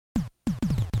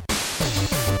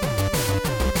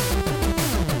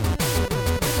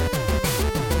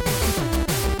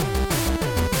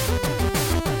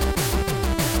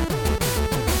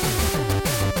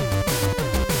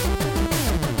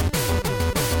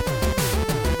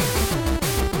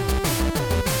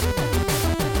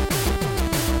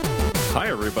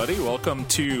everybody. Welcome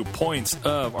to Points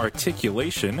of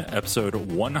Articulation, episode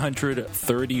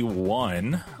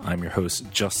 131. I'm your host,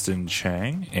 Justin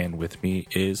Chang, and with me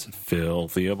is Phil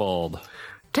Theobald.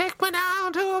 Take me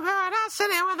down to a paradise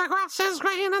city where the grass is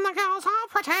green and the girls are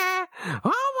pretty. Oh,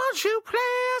 won't you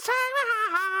please take me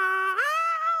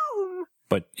home?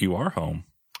 But you are home.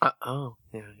 Yeah,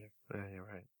 you're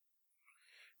right.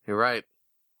 You're right.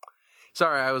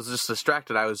 Sorry, I was just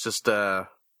distracted. I was just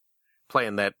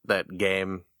playing that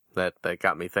game that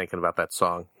got me thinking about that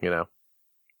song, you know.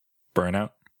 Burnout?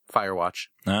 Firewatch.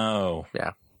 Oh.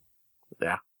 Yeah.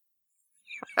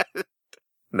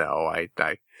 No, I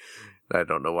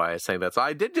don't know why I sang that. So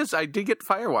I did get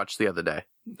Firewatch the other day.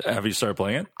 Have you started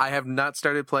playing it? I have not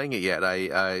started playing it yet.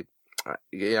 I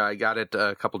got it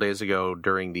a couple days ago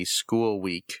during the school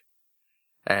week,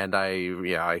 and I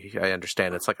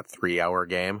understand it's like a 3-hour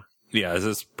game. Yeah,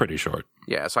 it's pretty short.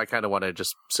 Yeah, so I kind of want to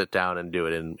just sit down and do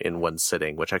it in one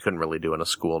sitting, which I couldn't really do on a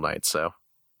school night. So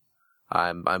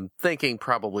I'm thinking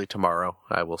probably tomorrow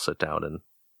I will sit down and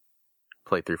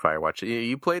play through Firewatch.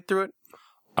 You played through it?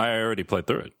 I already played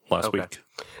through it last week.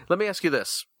 Let me ask you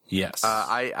this. Yes.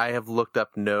 I have looked up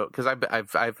because I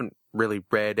haven't really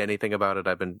read anything about it.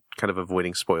 I've been kind of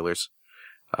avoiding spoilers.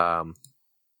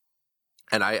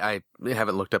 And I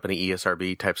haven't looked up any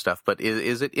ESRB type stuff, but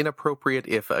is it inappropriate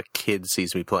if a kid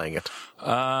sees me playing it?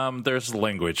 There's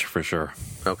language for sure.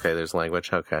 Okay, there's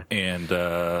language. Okay. And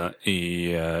a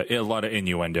lot of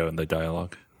innuendo in the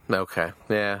dialogue. Okay.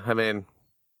 Yeah, I mean,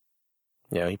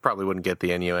 yeah, he probably wouldn't get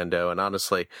the innuendo, and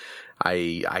honestly,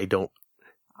 I don't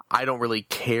really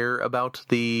care about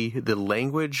the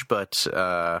language, but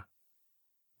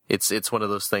it's one of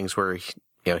those things where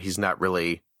he's not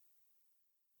really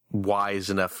wise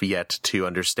enough yet to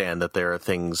understand that there are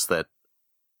things that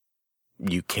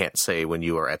you can't say when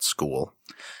you are at school.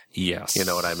 Yes. You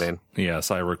know what I mean?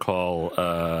 Yes, I recall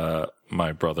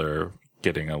my brother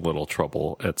getting a little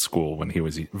trouble at school when he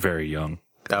was very young.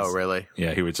 Oh, really?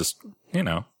 Yeah, he would just,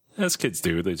 as kids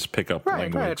do, they just pick up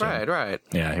language. Right.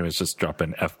 Yeah, he was just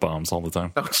dropping F-bombs all the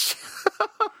time. Oh,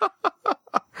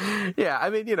 yeah, I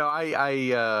mean,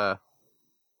 I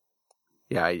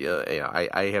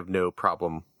have no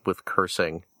problem with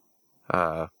cursing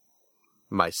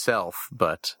myself,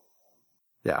 but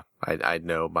yeah, I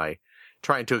know by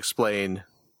trying to explain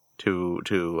to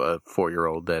a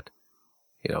 4-year-old that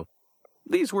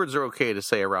these words are okay to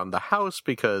say around the house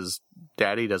because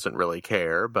daddy doesn't really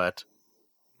care, but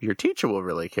your teacher will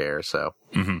really care. So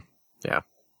yeah,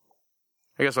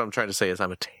 I guess what I'm trying to say is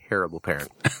I'm a terrible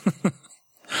parent.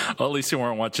 Well, at least you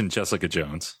weren't watching Jessica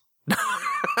Jones.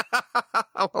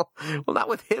 Well, not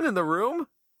with him in the room.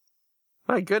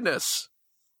 My goodness.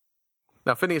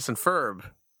 Now, Phineas and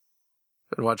Ferb.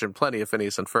 Been watching plenty of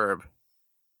Phineas and Ferb.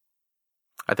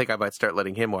 I think I might start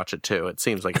letting him watch it too. It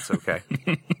seems like it's okay.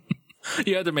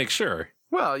 You had to make sure.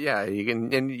 Well, yeah, you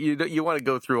can, and you want to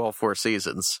go through all 4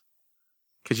 seasons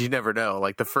because you never know.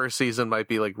 Like the first season might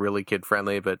be like really kid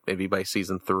friendly, but maybe by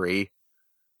season 3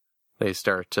 they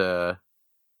start,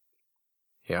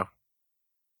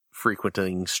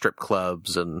 frequenting strip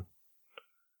clubs and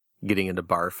getting into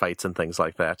bar fights and things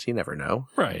like that. You never know.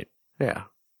 Right. Yeah.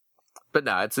 But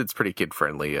no, it's pretty kid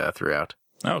friendly throughout.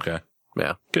 Okay.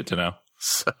 Yeah. Good to know.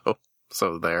 So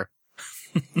there.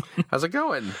 How's it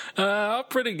going?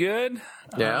 Pretty good.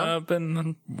 Yeah. I've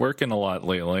been working a lot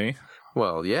lately.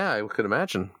 Well, yeah, I could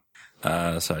imagine.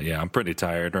 So yeah, I'm pretty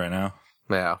tired right now.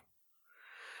 Yeah.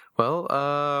 Well,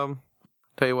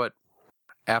 tell you what,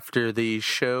 after the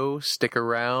show, stick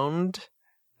around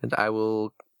and I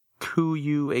will coo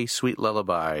you a sweet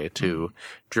lullaby to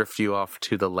drift you off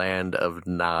to the land of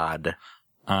Nod.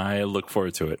 I look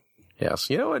forward to it.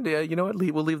 Yes. You know what?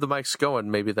 We'll leave the mics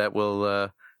going. Maybe that will,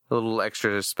 a little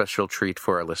extra special treat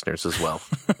for our listeners as well.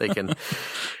 They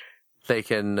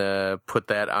can put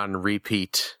that on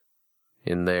repeat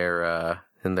in their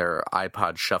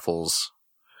iPod shuffles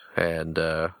and,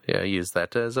 use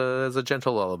that as a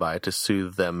gentle lullaby to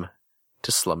soothe them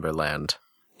to slumberland.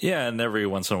 Yeah, and every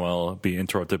once in a while I'll be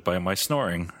interrupted by my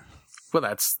snoring. Well,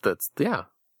 that's the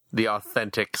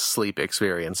authentic sleep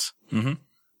experience. Mm-hmm.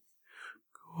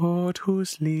 Go to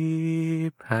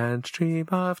sleep and dream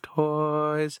of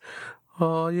toys,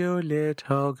 all you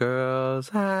little girls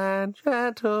and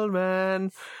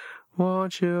gentlemen.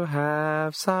 Won't you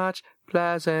have such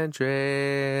pleasant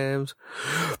dreams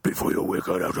before you wake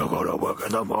up to go to work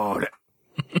in the morning?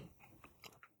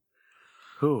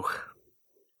 Ooh.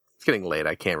 It's getting late.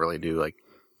 I can't really do like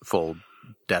full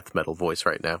death metal voice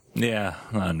right now. Yeah,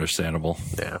 understandable.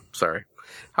 Yeah, sorry.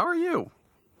 How are you?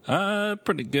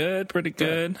 Pretty good.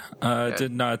 Okay.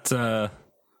 Did not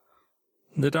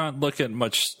Did not look at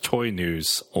much toy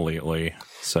news lately,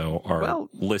 so our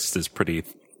list is pretty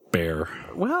bare.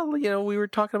 Well, you know, we were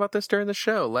talking about this during the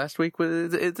show last week.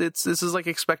 This is like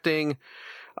expecting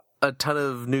a ton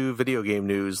of new video game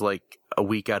news like a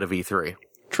week out of E3.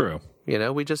 True. You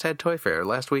know, we just had Toy Fair.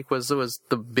 Last week was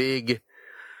the big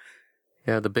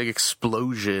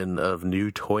explosion of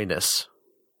new toyness.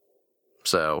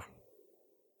 So,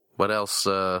 what else?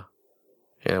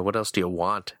 What else do you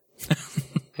want?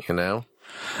 You know,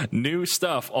 new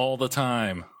stuff all the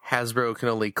time. Hasbro can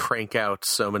only crank out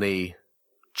so many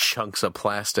chunks of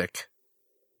plastic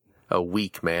a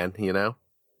week, man. You know.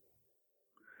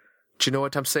 Do you know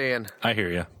what I'm saying? I hear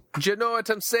you. Do you know what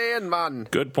I'm saying, man?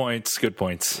 Good points. Good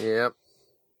points. Yep.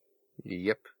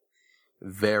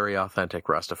 Very authentic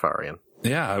Rastafarian.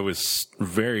 Yeah, I was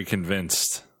very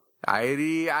convinced.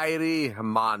 Airi,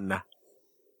 man.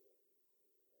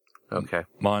 Okay.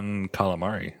 Mon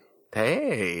Calamari.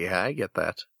 Hey, I get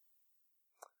that.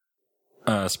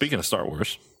 Speaking of Star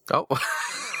Wars. Oh.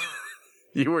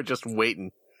 You were just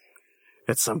waiting.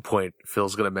 At some point,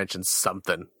 Phil's going to mention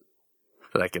something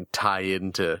that I can tie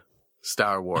into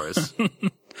Star Wars.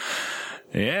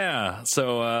 Yeah.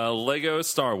 So, Lego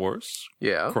Star Wars.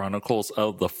 Yeah. Chronicles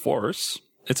of the Force.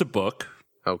 It's a book.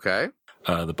 Okay.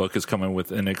 The book is coming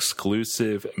with an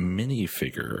exclusive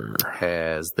minifigure.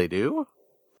 As they do.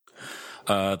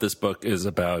 This book is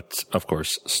about, of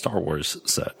course, Star Wars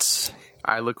sets.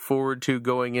 I look forward to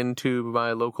going into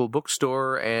my local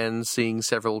bookstore and seeing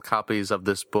several copies of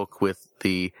this book with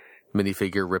the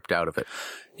minifigure ripped out of it.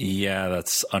 Yeah,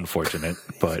 that's unfortunate,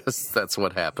 but that's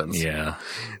what happens. Yeah.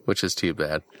 Which is too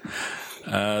bad.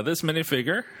 This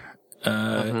minifigure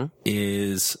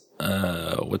is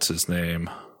what's his name?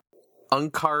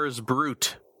 Unkar's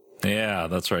Brute. Yeah,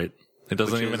 that's right. It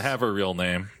doesn't even have a real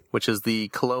name. Which is the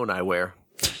cologne I wear.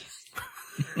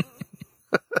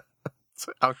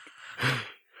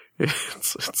 It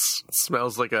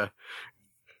smells like a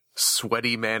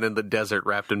sweaty man in the desert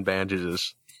wrapped in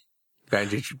bandages.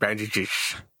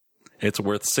 Bandages. It's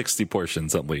worth 60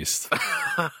 portions at least.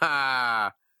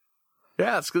 Yeah,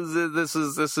 it's because this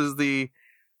is the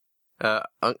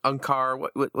Unkar.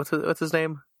 What's his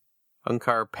name?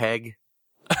 Unkar Peg.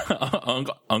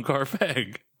 Unkar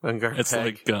Peg. Unkar it's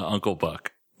Peg. Like Uncle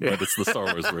Buck, but it's the Star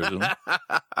Wars version.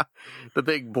 The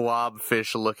big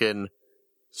blobfish looking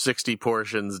 60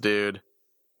 portions, dude.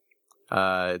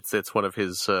 It's one of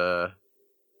his thugs,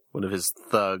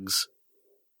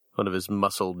 one of his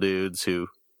muscle dudes who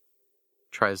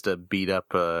tries to beat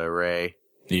up Rey.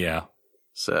 Yeah.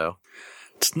 So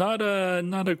it's not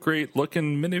a great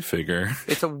looking minifigure.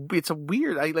 It's a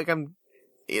weird. I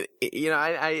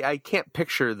can't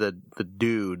picture the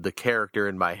dude, the character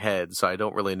in my head, so I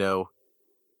don't really know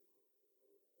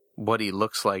what he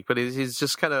looks like. But he's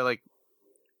just kind of like.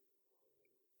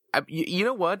 You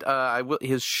know what?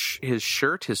 His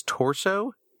shirt, his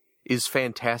torso, is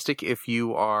fantastic if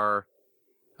you are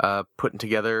putting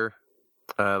together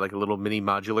like a little mini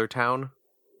modular town,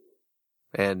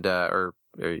 and or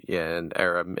a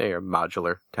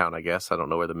modular town, I guess. I don't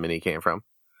know where the mini came from,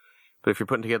 but if you're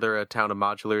putting together a town of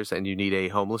modulars and you need a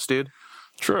homeless dude,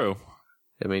 true.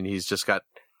 I mean, he's just got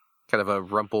kind of a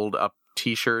rumpled up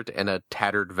T-shirt and a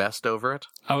tattered vest over it.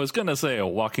 I was gonna say a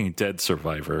Walking Dead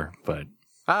survivor, but.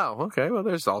 Oh, okay. Well,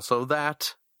 there's also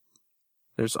that.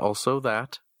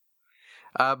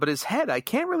 But his head, I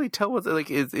can't really tell what, like,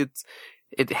 it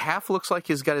half looks like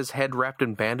he's got his head wrapped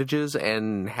in bandages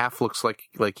and half looks like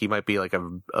he might be like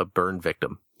a burn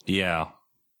victim. Yeah.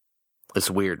 It's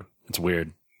weird.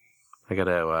 I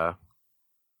gotta,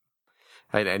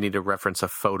 I need to reference a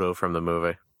photo from the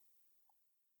movie.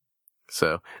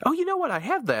 So, oh, you know what? I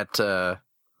have that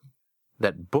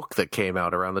book that came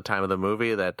out around the time of the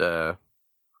movie that,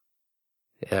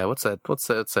 yeah, what's that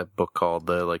book called?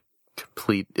 The like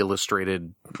complete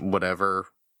illustrated whatever.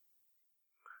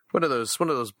 One of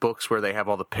those books where they have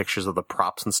all the pictures of the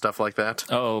props and stuff like that.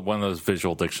 Oh, one of those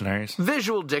visual dictionaries.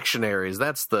 Visual dictionaries.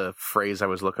 That's the phrase I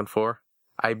was looking for.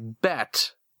 I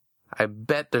bet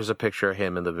there's a picture of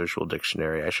him in the visual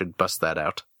dictionary. I should bust that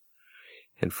out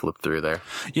and flip through there.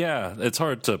 Yeah, it's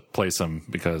hard to place them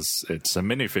because it's a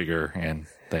minifigure and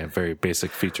they have very basic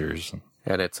features.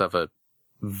 And it's of a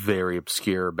very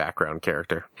obscure background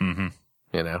character. Mm-hmm.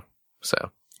 You know,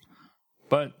 so.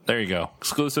 But there you go.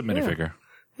 Exclusive minifigure.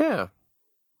 Yeah.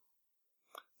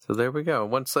 So there we go.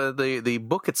 Once the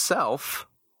book itself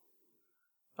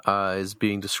is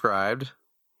being described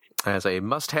as a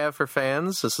must-have for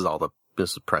fans. This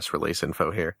is press release info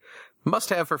here.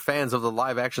 Must-have for fans of the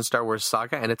live-action Star Wars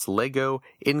saga and its Lego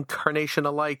incarnation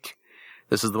alike.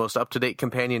 This is the most up-to-date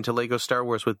companion to LEGO Star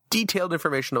Wars with detailed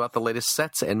information about the latest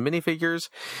sets and minifigures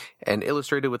and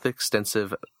illustrated with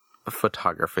extensive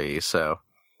photography. So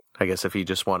I guess if you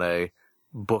just want a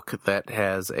book that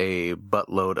has a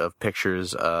buttload of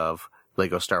pictures of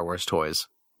LEGO Star Wars toys,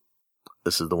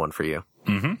 this is the one for you.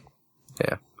 Mm-hmm.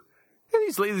 Yeah. And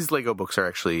these LEGO books are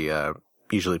actually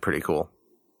usually pretty cool.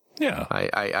 Yeah.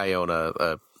 I own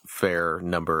a fair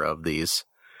number of these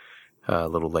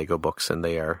little LEGO books, and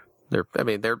they're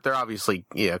obviously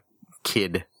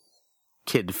kid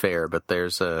fare, but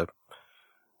there's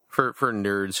for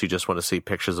nerds who just want to see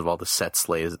pictures of all the sets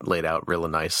laid out real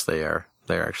nice. They're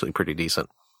actually pretty decent.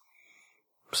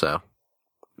 So,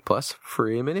 plus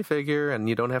free minifigure, and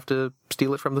you don't have to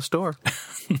steal it from the store.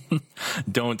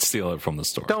 Don't steal it from the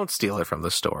store. Don't steal it from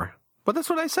the store. But that's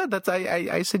what I said.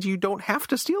 I said you don't have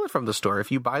to steal it from the store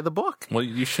if you buy the book. Well,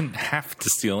 you shouldn't have to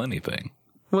steal anything.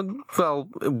 Well,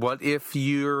 what if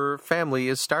your family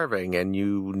is starving and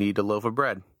you need a loaf of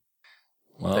bread?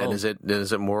 Well, then is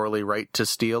it morally right to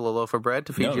steal a loaf of bread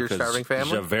to feed your starving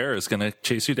family? Javert is going to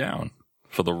chase you down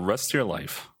for the rest of your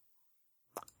life.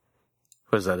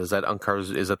 What is that? Is that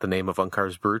Unkar's? Is that the name of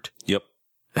Unkar's Brute? Yep.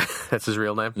 That's his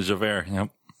real name? Javert,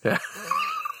 yep. Yeah.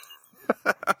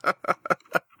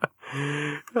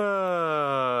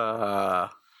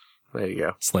 There you go.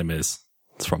 It's Les Mis.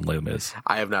 It's from Les Mis.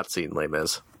 I have not seen Les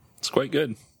Mis. It's quite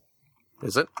good.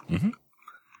 Is it? Mm-hmm.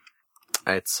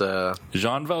 It's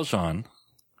Jean Valjean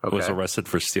was arrested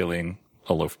for stealing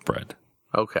a loaf of bread.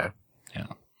 Okay. Yeah.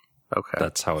 Okay.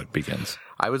 That's how it begins.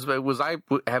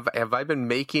 Have I been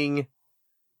making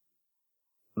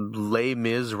Les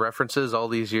Mis references all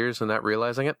these years and not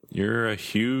realizing it? You're a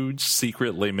huge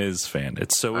secret Les Mis fan.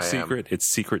 It's so secret,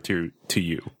 it's secret to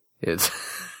you. It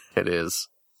is.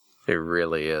 It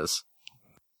really is.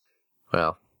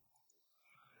 Well,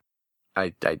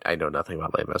 I know nothing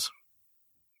about Les Mis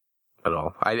at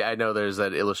all. I know there's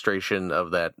that illustration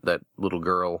of that little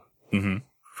girl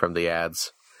from the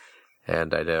ads,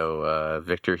 and I know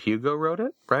Victor Hugo wrote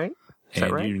it, right? Is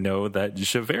that right? You know that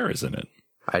Javert is in it.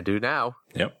 I do now.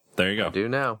 Yep, there you go. I do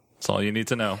now. That's all you need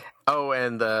to know. Oh,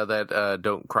 and that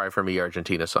Don't Cry For Me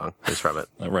Argentina song is from it.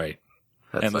 Right.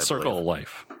 And the Circle of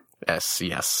Life.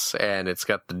 Yes. And it's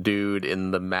got the dude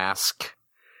in the mask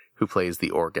who plays the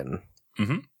organ.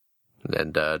 Mm-hmm.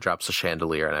 And drops a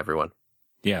chandelier on everyone.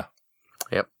 Yeah.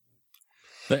 Yep.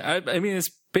 I mean,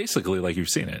 it's basically like you've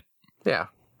seen it. Yeah.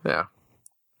 Yeah.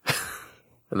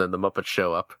 And then the Muppets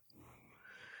show up.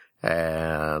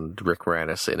 And Rick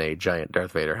Moranis in a giant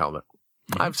Darth Vader helmet.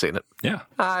 Mm-hmm. I've seen it. Yeah.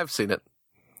 I've seen it.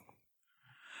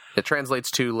 It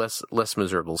translates to less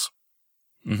miserables.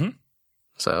 Mm-hmm.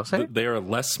 So they are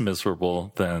less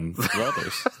miserable than the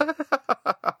others.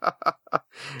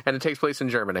 And it takes place in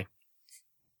Germany.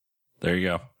 There you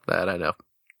go. That I know.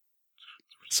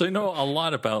 So you know a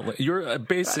lot about... You're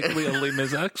basically a Les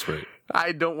Mis expert.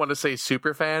 I don't want to say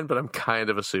super fan, but I'm kind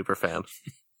of a super fan.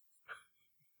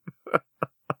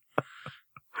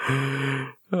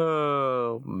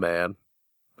 Oh, man.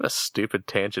 What a stupid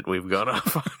tangent we've gone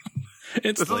off on.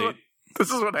 It's late. This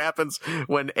is what happens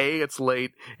when A, it's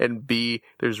late, and B,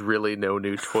 there's really no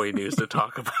new toy news to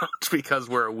talk about because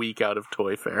we're a week out of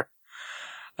Toy Fair.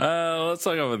 Let's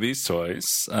talk about these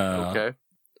toys. Okay.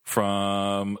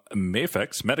 From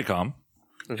Mafex, Medicom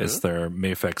is their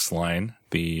Mafex line.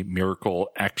 The Miracle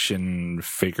Action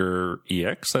Figure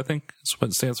EX, I think is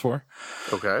what it stands for.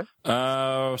 Okay.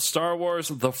 Star Wars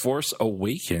The Force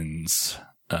Awakens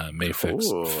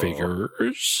Mafex figures. Did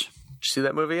you see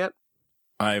that movie yet?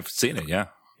 I've seen it, yeah.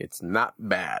 It's not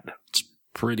bad. It's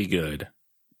pretty good.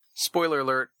 Spoiler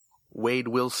alert, Wade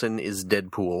Wilson is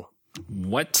Deadpool.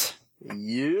 What?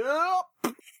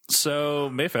 Yep. So,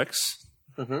 Mafex,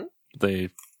 they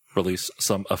release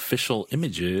some official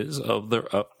images of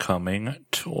their upcoming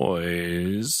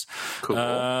toys. Cool.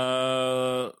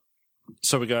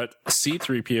 So we got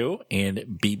C-3PO and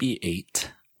BB-8.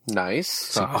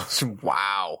 Nice. Oh,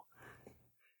 wow.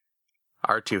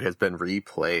 R2 has been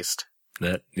replaced.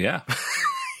 Yeah.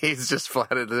 He's just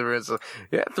flattened. There is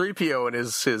 3PO and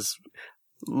his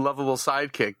lovable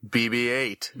sidekick,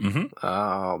 BB-8. Mm-hmm.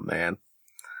 Oh, man.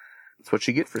 That's what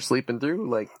you get for sleeping through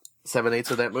like 7/8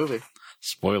 of that movie.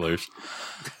 Spoilers.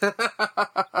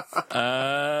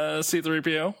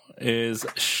 C-3PO is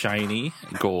shiny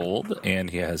gold, and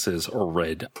he has his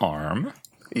red arm.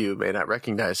 You may not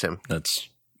recognize him. That's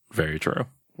very true.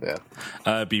 Yeah.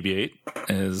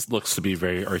 BB-8 looks to be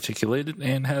very articulated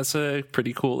and has a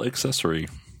pretty cool accessory.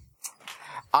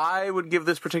 I would give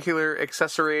this particular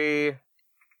accessory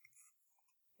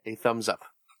a thumbs up.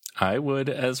 I would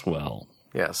as well.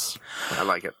 Yes, I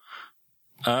like it.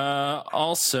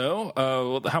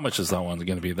 Also, how much is that one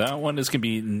going to be? That one is going to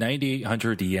be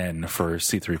 9,800 yen for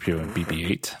C-3PO and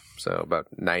BB-8. So about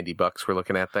 $90 we're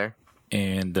looking at there.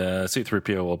 And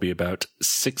C-3PO will be about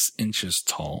 6 inches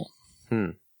tall.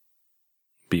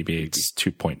 BB-8's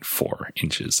 2.4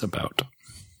 inches about.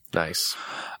 Nice.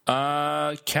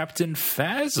 Captain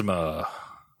Phasma.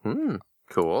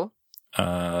 Cool.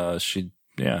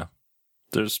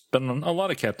 There's been a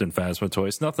lot of Captain Phasma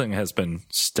toys. Nothing has been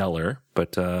stellar,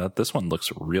 but this one looks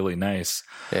really nice.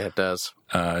 Yeah, it does.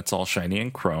 It's all shiny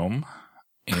and chrome,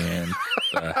 and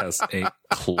has a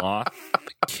cloth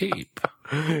cape.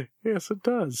 Yes, it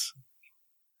does.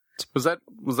 Was that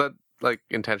like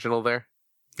intentional there?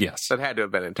 Yes, that had to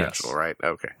have been intentional, right?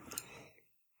 Okay.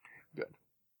 Good.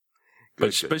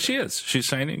 But she is. She's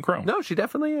shiny and chrome. No, she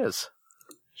definitely is.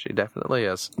 She definitely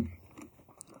is.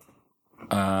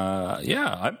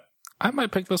 I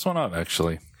might pick this one up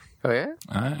actually. Oh yeah,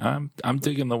 I'm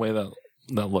digging the way that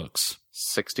looks.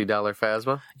 $60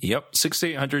 Phasma. Yep,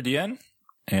 6,800 yen,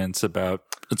 and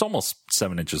it's almost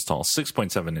 7 inches tall,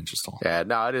 6.7 inches tall. Yeah,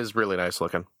 no, it is really nice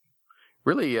looking.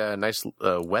 Really nice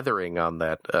weathering on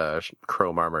that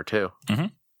chrome armor too. Mm-hmm.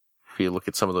 If you look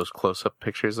at some of those close-up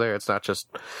pictures there, it's not just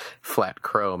flat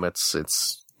chrome. It's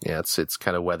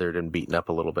kind of weathered and beaten up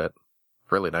a little bit.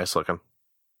 Really nice looking.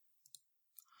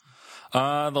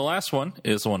 The last one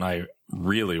is one I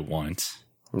really want.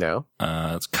 No?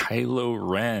 It's Kylo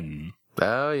Ren.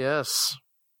 Oh, yes.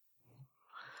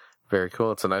 Very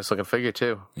cool. It's a nice looking figure,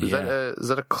 too. Is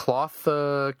that a cloth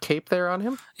cape there on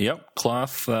him? Yep.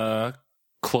 Cloth,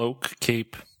 cloak,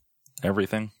 cape,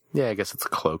 everything. Yeah, I guess it's a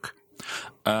cloak.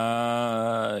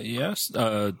 Yes.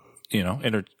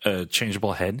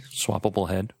 Interchangeable head, swappable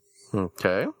head.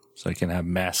 Okay. So you can have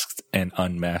masked and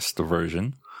unmasked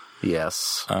version.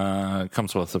 Yes.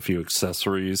 Comes with a few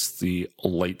accessories. The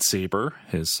lightsaber,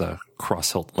 his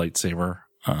cross-hilt lightsaber.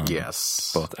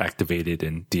 Yes. Both activated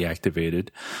and deactivated.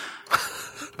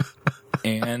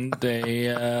 And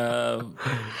a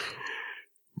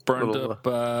burned up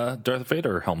Darth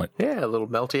Vader helmet. Yeah, a little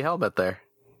melty helmet there.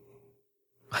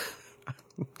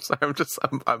 So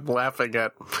I'm laughing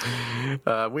at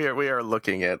we are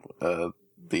looking at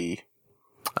the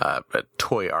at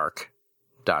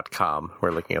toyark.com.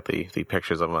 We're looking at the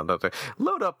pictures of them.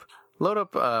 Load up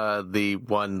the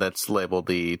one that's labeled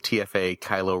the TFA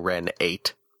Kylo Ren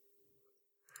 8.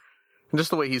 And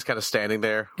just the way he's kind of standing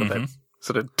there with that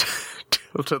sort of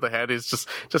tilt to the head, he's just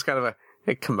kind of a,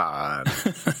 hey, come on.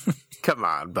 Come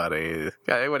on, buddy.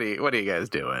 Hey, what are you guys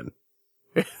doing?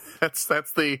 That's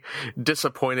the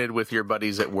disappointed with your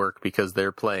buddies at work because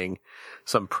they're playing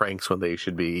some pranks when they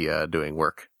should be doing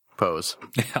work pose.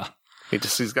 Yeah.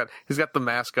 He's got the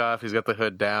mask off, he's got the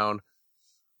hood down,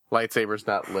 lightsaber's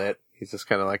not lit. He's just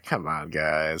kind of like, come on,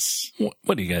 guys.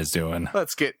 What are you guys doing?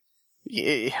 Let's get...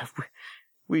 Yeah,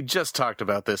 we just talked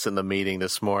about this in the meeting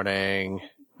this morning.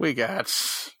 We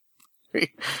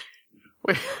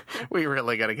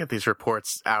really got to get these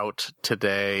reports out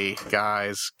today,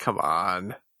 guys. Come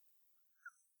on.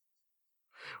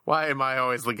 Why am I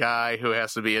always the guy who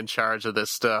has to be in charge of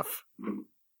this stuff?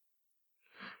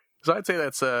 So I'd say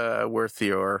that's worth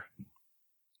your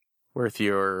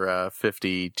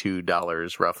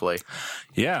 $52 roughly.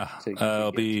 Yeah,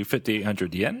 it'll be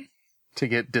 5,800 yen to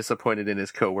get disappointed in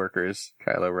his coworkers,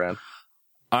 Kylo Ren.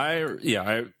 I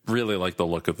really like the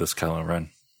look of this Kylo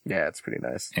Ren. Yeah, it's pretty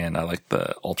nice, and I like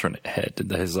the alternate head.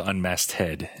 His unmasked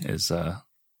head is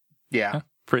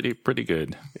pretty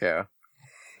good. Yeah.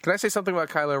 Can I say something about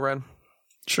Kylo Ren?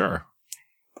 Sure.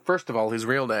 First of all, his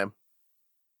real name.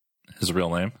 His real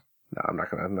name? No, I'm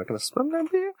not gonna.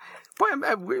 Boy,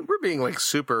 we're being like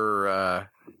super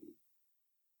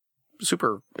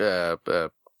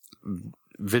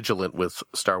vigilant with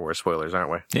Star Wars spoilers,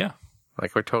 aren't we? Yeah.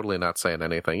 Like we're totally not saying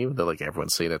anything, even though like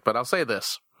everyone's seen it. But I'll say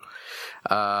this: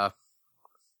 Kylo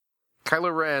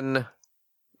Ren,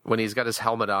 when he's got his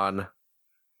helmet on,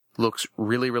 looks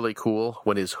really, really cool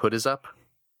when his hood is up.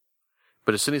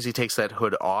 But as soon as he takes that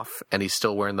hood off and he's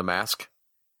still wearing the mask,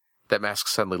 that mask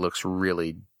suddenly looks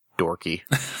really dorky.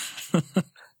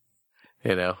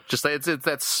 You know, just it's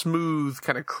that smooth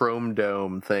kind of chrome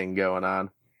dome thing going on.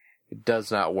 It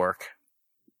does not work.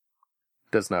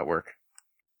 Does not work.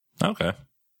 Okay.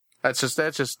 That's just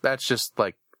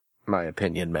like my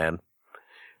opinion, man.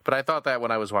 But I thought that when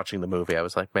I was watching the movie, I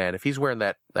was like, man, if he's wearing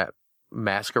that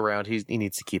mask around, he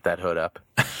needs to keep that hood up.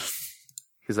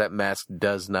 Because that mask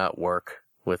does not work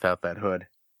without that hood.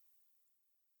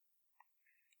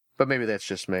 But maybe that's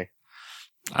just me.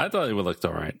 I thought it would look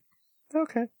all right.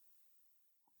 Okay.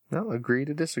 No, agree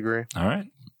to disagree. All right.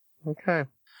 Okay.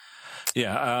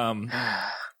 Yeah.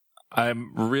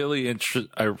 I'm really interested.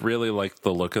 I really like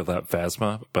the look of that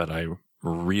Phasma, but I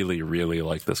really, really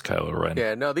like this Kylo Ren.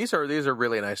 Yeah, no, these are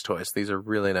really nice toys. These are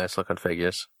really nice looking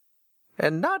figures.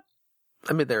 And not,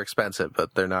 I mean, they're expensive,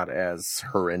 but they're not as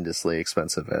horrendously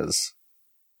expensive as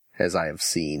I have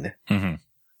seen in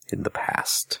the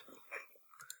past.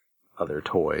 Other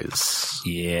toys.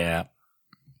 Yeah.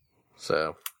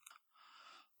 So.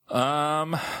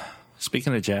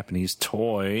 Speaking of Japanese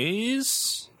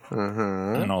toys,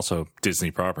 and also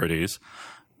Disney properties,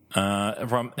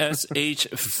 from SH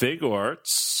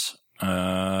Figuarts,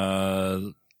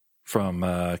 from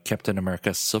Captain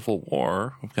America Civil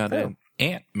War, we've got an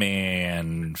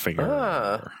Ant-Man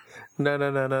figure. No.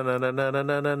 Ant-Man.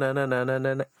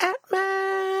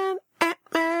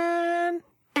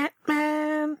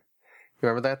 You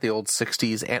remember that? The old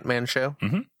 60s Ant-Man show?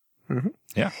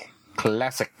 Yeah.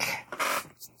 Classic.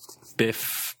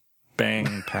 Biff,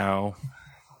 bang, pow.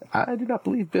 I do not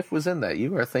believe Biff was in that.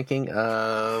 You are thinking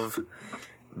of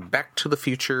Back to the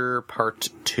Future Part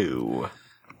 2.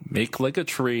 Make like a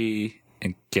tree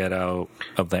and get out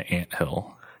of the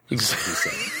anthill.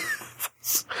 Exactly.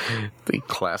 The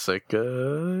classic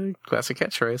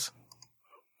catchphrase.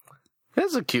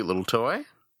 That's a cute little toy.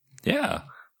 Yeah.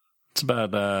 It's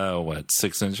about,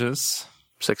 6 inches?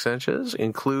 6 inches.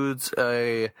 Includes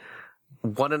a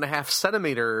 1.5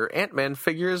 centimeter Ant-Man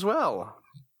figure as well.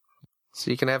 So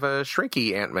you can have a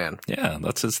shrinky Ant-Man. Yeah,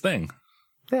 that's his thing.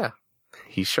 Yeah.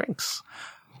 He shrinks.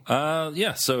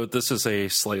 So this is a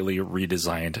slightly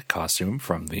redesigned costume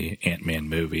from the Ant-Man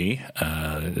movie.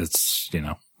 It's,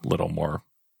 a little more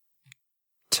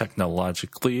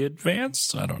technologically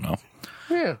advanced. I don't know.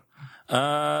 Yeah.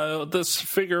 This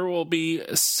figure will be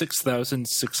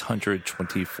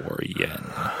 6,624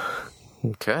 yen.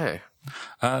 Okay.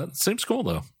 Seems cool,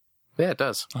 though. Yeah, it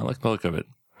does. I like the look of it.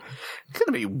 It's going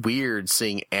to be weird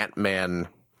seeing Ant-Man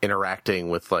interacting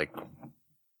with, like,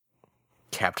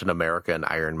 Captain America and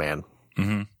Iron Man.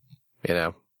 Mm-hmm.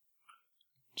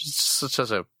 Just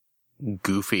such a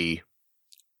goofy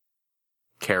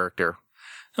character.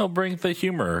 It'll bring the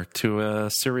humor to a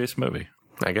serious movie.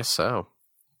 I guess so.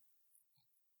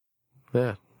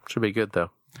 Yeah, should be good,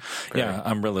 though. Yeah,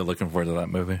 I'm really looking forward to that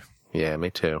movie. Yeah,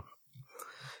 me too.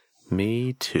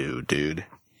 Me too, dude.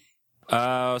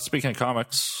 Speaking of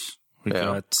comics, we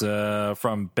got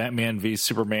from Batman v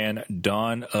Superman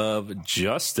Dawn of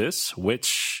Justice,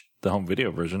 which the home video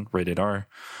version, rated R.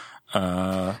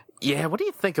 Yeah, what do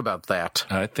you think about that?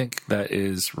 I think that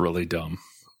is really dumb.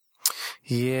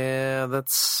 Yeah,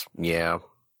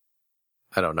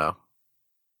 I don't know.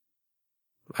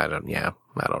 I don't know.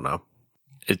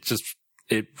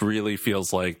 It really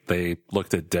feels like they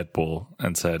looked at Deadpool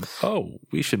and said, oh,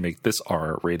 we should make this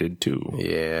R rated too.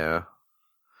 Yeah.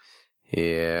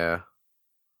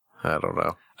 I don't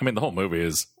know. I mean, the whole movie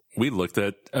is, we looked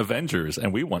at Avengers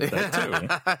and we want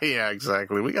that too. Yeah,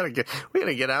 exactly. We gotta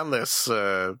get on this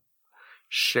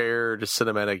shared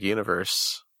cinematic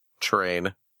universe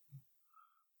train.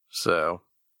 So,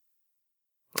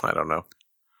 I don't know.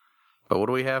 But what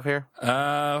do we have here?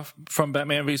 From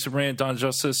Batman v Superman Dawn of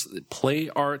Justice, Play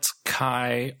Arts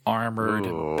Kai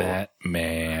Armored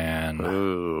Batman.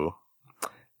 Ooh.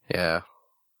 Yeah.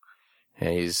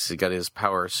 And he's got his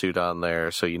power suit on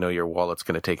there, so you know your wallet's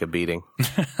going to take a beating.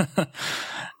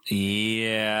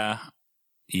 Yeah.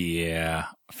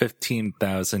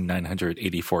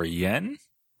 15,984 yen.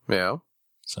 Yeah.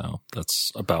 So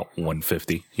that's about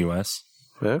 150 US.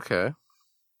 Okay.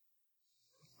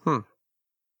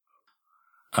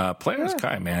 Play Arts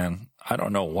Kai, man. I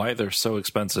don't know why they're so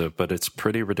expensive, but it's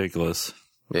pretty ridiculous.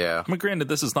 Yeah. I mean, granted,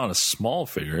 this is not a small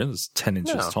figure. It's 10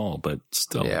 inches tall, but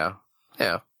still. Yeah.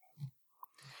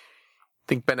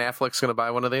 Think Ben Affleck's going to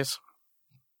buy one of these?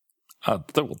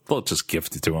 They'll just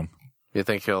gift it to him. You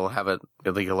think he'll have it?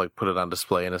 You think he'll like put it on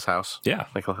display in his house? Yeah,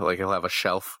 he'll have a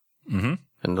shelf, and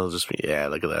he'll just be,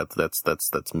 look at that.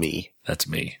 That's me. That's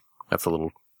me. That's a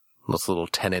little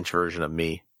 10-inch version of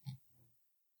me.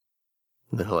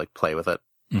 And then he'll like play with it.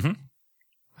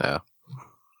 Yeah.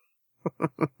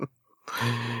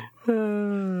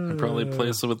 He probably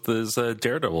plays with his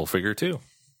Daredevil figure too.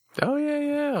 Oh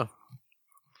yeah.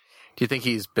 Do you think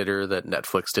he's bitter that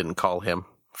Netflix didn't call him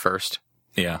first?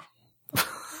 Yeah.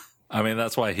 I mean,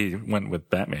 that's why he went with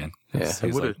Batman. Yeah.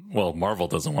 He's like, well, Marvel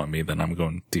doesn't want me, then I'm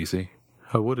going DC.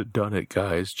 I would have done it,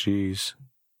 guys. Jeez.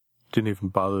 Didn't even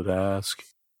bother to ask.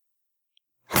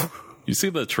 You see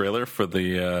the trailer for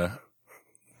the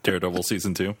Daredevil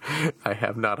season 2? I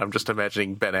have not. I'm just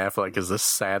imagining Ben Affleck as this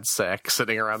sad sack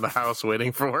sitting around the house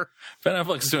waiting for her. Ben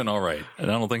Affleck's doing all right,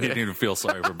 and I don't think you need to feel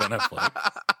sorry for Ben Affleck.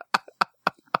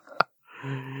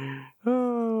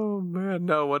 Oh man,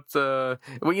 no. What's Well,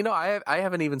 I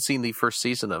haven't even seen the first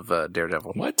season of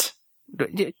Daredevil. What?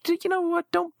 You know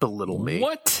what? Don't belittle me.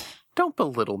 What? Don't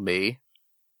belittle me.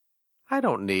 I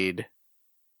don't need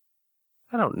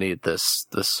this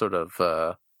sort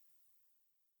of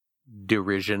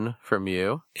derision from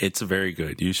you. It's very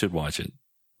good. You should watch it.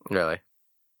 Really?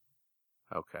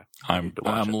 Okay. I'm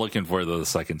looking forward to the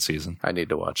second season. I need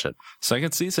to watch it.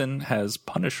 Second season has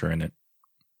Punisher in it.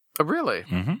 Oh, really?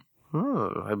 Mm-hmm.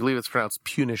 Oh, I believe it's pronounced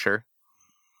Punisher,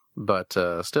 but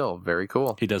still very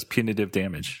cool. He does punitive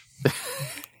damage.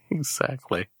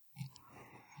 Exactly.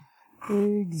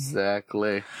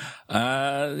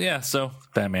 Yeah, so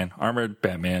Batman. Armored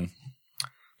Batman.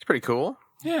 It's pretty cool.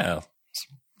 Yeah. It's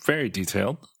very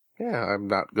detailed. Yeah, I'm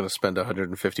not going to spend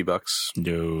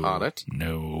 $150 on it.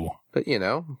 No. But,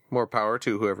 more power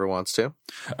to whoever wants to.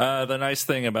 The nice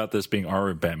thing about this being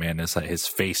Armored Batman is that his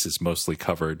face is mostly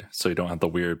covered, so you don't have the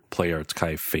weird Play Arts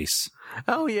Kai face.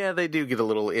 Oh, yeah, they do get a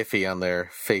little iffy on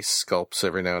their face sculpts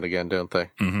every now and again, don't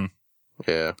they? Mm-hmm.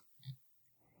 Yeah.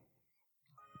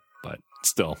 But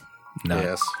still, not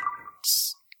a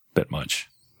bit much.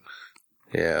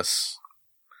 Yes.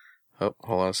 Oh,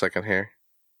 hold on a second here.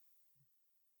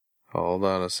 Hold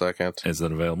on a second. Is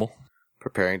it available?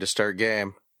 Preparing to start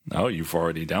game. Oh, you've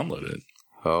already downloaded it.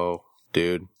 Oh,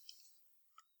 dude.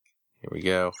 Here we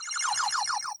go.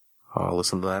 Oh,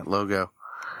 listen to that logo.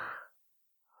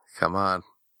 Come on.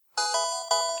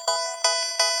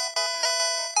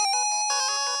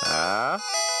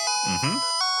 Mm-hmm.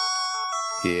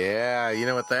 Yeah, you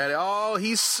know what that is? Oh,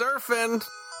 he's surfing.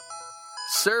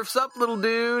 Surf's up, little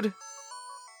dude.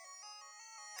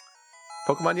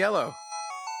 Pokemon Yellow.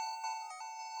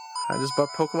 I just bought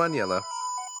Pokemon Yellow.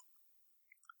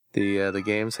 The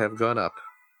games have gone up.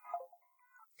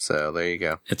 So there you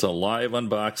go. It's a live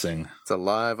unboxing. It's a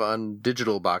live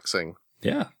digital boxing.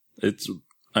 Yeah. It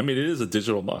is a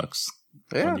digital box.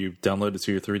 Yeah. When you download it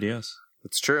to your 3DS.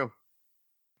 It's true.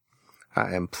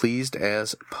 I am pleased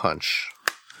as punch.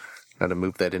 Now to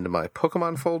move that into my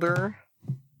Pokemon folder.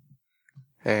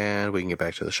 And we can get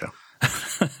back to the show.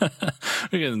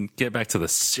 We can get back to the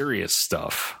serious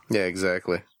stuff. Yeah,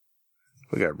 exactly.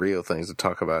 We got real things to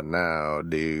talk about now,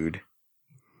 dude.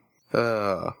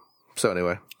 So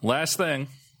anyway. Last thing.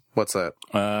 What's that?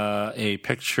 A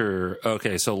picture.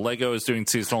 Okay, so Lego is doing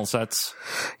seasonal sets.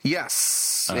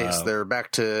 Yes. Yes, they're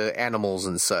back to animals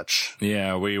and such.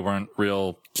 Yeah, we weren't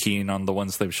real keen on the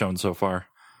ones they've shown so far.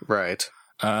 Right.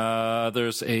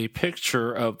 There's a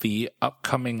picture of the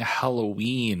upcoming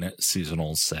Halloween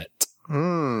seasonal set.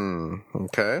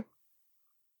 Okay.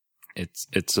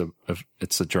 It's a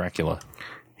Dracula.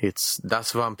 It's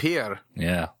Das Vampir.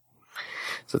 Yeah.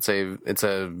 So it's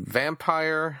a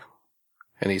vampire,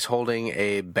 and he's holding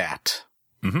a bat.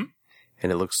 Mm-hmm.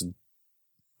 And it looks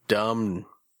dumb.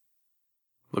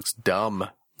 Looks dumb.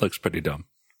 Looks pretty dumb.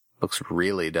 Looks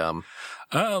really dumb.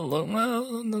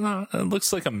 It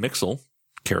looks like a Mixel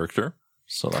character.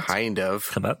 So that's kind of.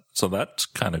 So that's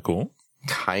kind of cool.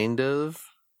 Kind of.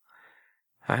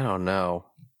 I don't know.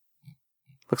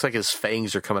 Looks like his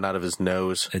fangs are coming out of his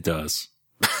nose. It does.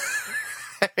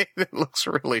 It looks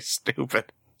really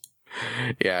stupid.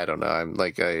 Yeah, I don't know. I'm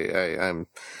like I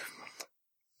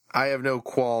have no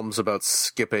qualms about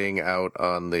skipping out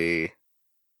on these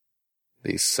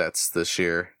sets this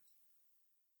year.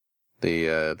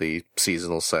 The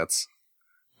seasonal sets.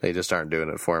 They just aren't doing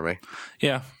it for me.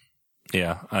 Yeah.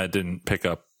 Yeah, I didn't pick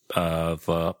up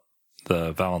the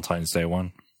Valentine's Day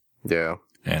one. Yeah.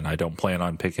 And I don't plan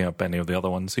on picking up any of the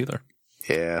other ones either.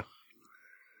 Yeah.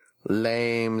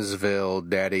 Lamesville,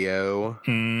 daddy-o.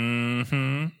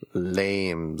 Mm-hmm.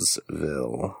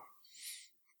 Lamesville.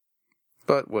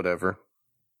 But whatever.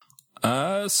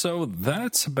 So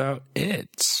that's about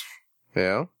it.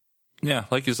 Yeah? Yeah,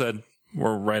 like you said,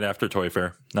 we're right after Toy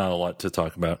Fair. Not a lot to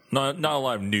talk about. Not a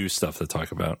lot of new stuff to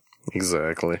talk about.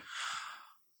 Exactly.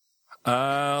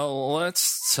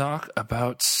 Let's talk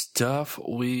about stuff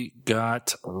we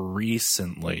got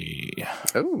recently.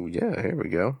 Oh, yeah, here we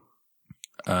go.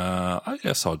 I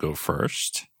guess I'll go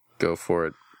first. Go for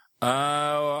it.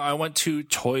 I went to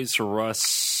Toys R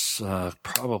Us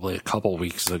probably a couple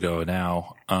weeks ago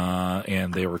now,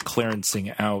 and they were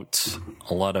clearancing out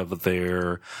a lot of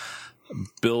their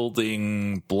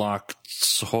building block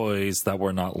toys that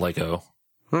were not Lego.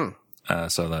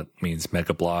 So that means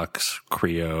Mega Bloks,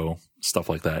 Creo, stuff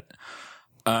like that.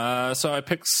 So I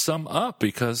picked some up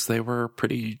because they were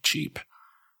pretty cheap.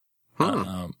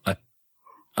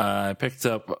 I picked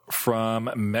up from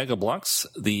Mega Bloks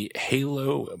the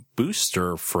Halo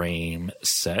Booster Frame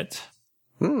set.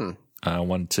 I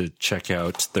wanted to check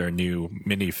out their new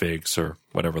minifigs or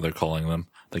whatever they're calling them.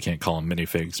 They can't call them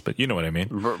minifigs, but you know what I mean.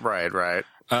 Right.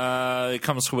 It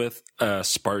comes with a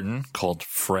Spartan called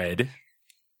Fred.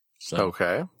 So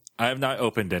Okay. I have not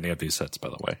opened any of these sets, by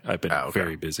the way. I've been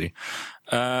very busy.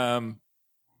 Yeah,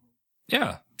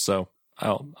 so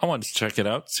I wanted to check it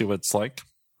out, see what it's like.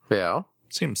 Yeah.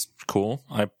 Seems cool.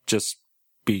 I just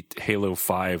beat Halo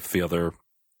 5 the other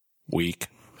week.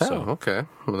 So okay.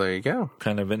 Well, there you go.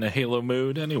 kind of in a Halo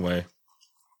mood anyway.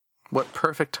 What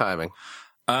perfect timing.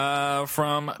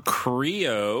 From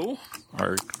Creo,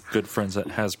 our good friends at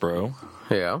Hasbro,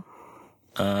 Yeah.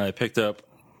 I picked up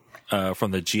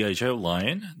from the G.I. Joe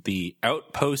line the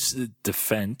Outpost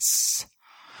Defense.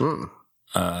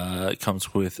 It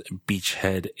comes with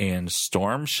Beachhead and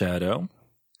Storm Shadow.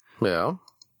 Yeah.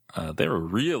 They were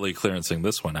really clearancing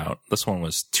this one out. This one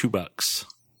was $2.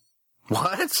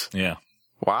 What? Yeah.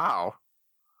 Wow.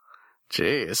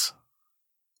 Jeez.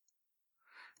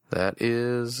 That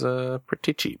is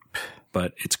pretty cheap.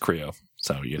 But it's Creo,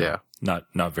 so,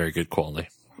 not very good quality.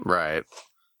 Right.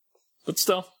 But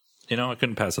still, I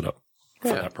couldn't pass it up for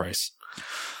that price.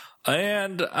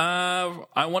 And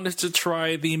I wanted to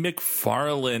try the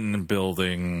McFarlane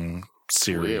building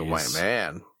series. White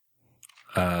man.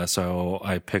 So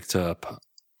I picked up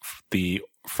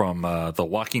from the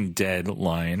Walking Dead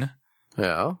line.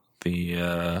 Yeah.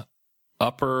 The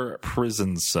Upper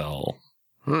Prison Cell.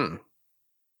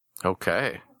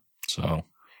 Okay. So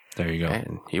there you go.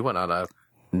 Man, you went on a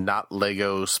not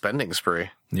Lego spending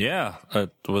spree. Yeah, it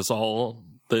was all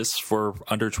this for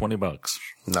under $20.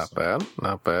 Not bad.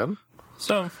 Not bad.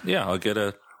 So yeah, I'll get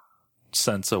a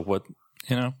sense of what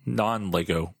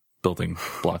non-Lego building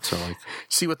blocks are like.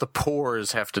 See what the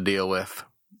pores have to deal with.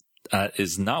 That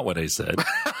is not what I said.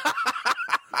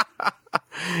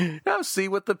 Now, see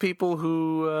what the people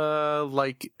who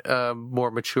like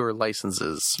more mature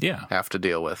licenses have to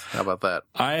deal with. How about that?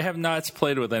 I have not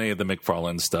played with any of the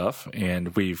McFarlane stuff,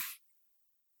 and we've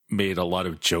made a lot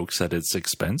of jokes at its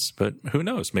expense, but who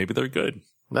knows? Maybe they're good.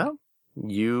 No,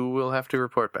 you will have to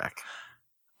report back.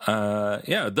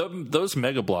 Those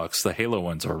Mega Blocks, the Halo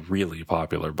ones, are really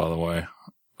popular, by the way.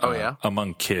 Oh, yeah?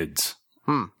 Among kids.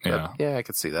 Yeah. I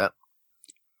could see that.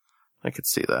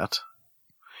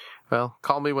 Well,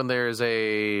 call me when there's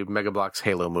a Mega Bloks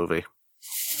Halo movie.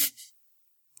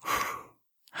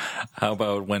 How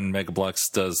about when Mega Bloks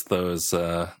does those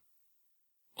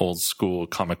old school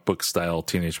comic book style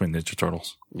Teenage Mutant Ninja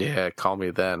Turtles? Yeah, call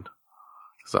me then.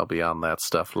 Because I'll be on that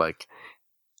stuff like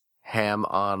ham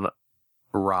on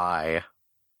rye.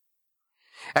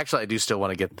 Actually, I do still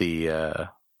want to get the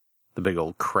big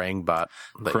old Krang bot.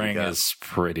 Krang is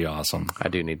pretty awesome. I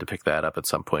do need to pick that up at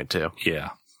some point, too. Yeah.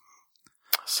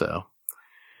 So,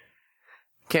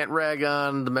 can't rag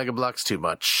on the Mega Bloks too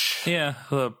much. Yeah,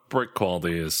 the brick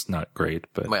quality is not great,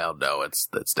 but... Well, no, it's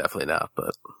definitely not,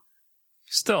 but...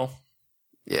 Still.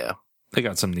 Yeah. They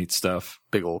got some neat stuff.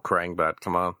 Big old Krang bot,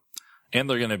 come on. And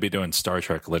they're going to be doing Star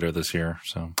Trek later this year,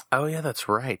 so... Oh, yeah, that's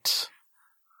right.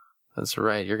 That's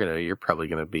right. You're probably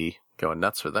gonna be going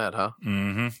nuts for that, huh?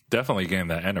 Mm-hmm. Definitely getting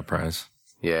that Enterprise.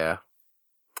 Yeah.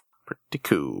 Pretty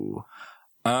cool.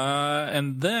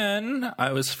 And then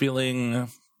I was feeling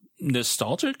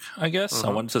nostalgic, I guess. I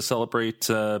wanted to celebrate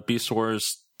Beast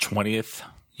Wars' 20th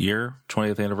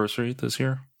anniversary this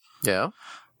year. Yeah.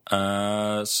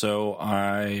 So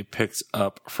I picked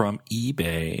up from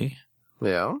eBay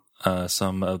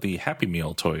some of the Happy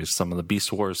Meal toys, some of the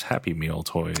Beast Wars Happy Meal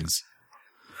toys.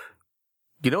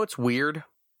 You know what's weird?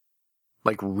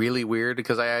 Like, really weird?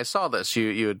 Because I saw this.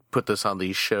 You had put this on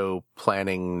the show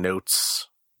planning notes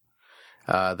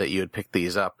that you had picked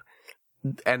these up.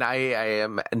 And I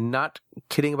am not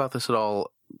kidding about this at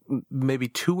all. Maybe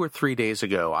 2 or 3 days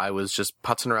ago, I was just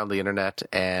putzing around the internet,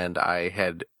 and I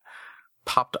had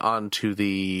popped onto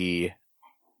the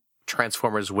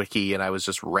Transformers wiki, and I was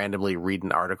just randomly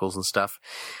reading articles and stuff.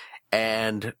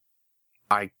 And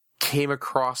I came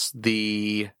across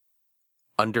the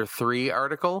Under 3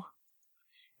 article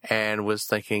and was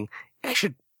thinking, I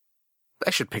should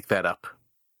pick that up.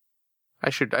 I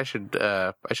should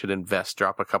invest,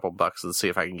 drop a couple bucks and see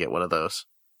if I can get one of those.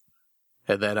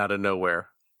 And then out of nowhere,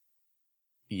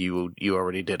 you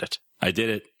already did it. I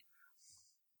did it.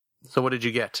 So what did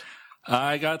you get?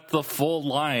 I got the full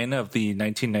line of the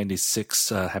 1996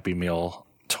 Happy Meal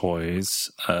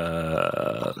toys.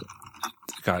 Got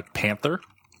Panther,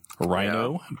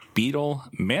 Rhino, Beetle,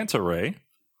 Manta Ray,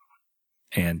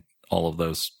 and all of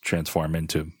those transform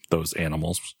into those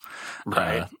animals.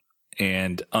 Right.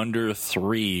 And Under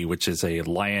 3, which is a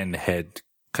lion head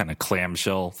kind of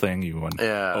clamshell thing. You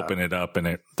open it up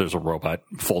and there's a robot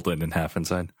folded in half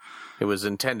inside. It was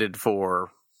intended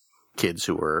for kids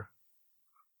who were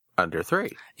under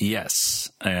 3.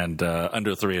 Yes. And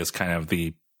Under 3 is kind of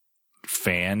the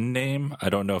fan name. I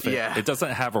don't know if it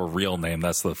doesn't have a real name.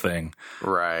 That's the thing.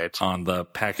 Right. On the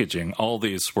packaging, all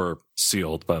these were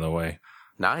sealed, by the way.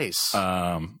 Nice.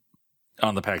 On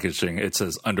the packaging, it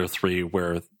says Under 3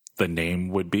 where the name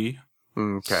would be.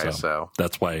 Okay, so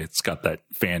that's why it's got that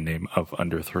fan name of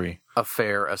Under 3. A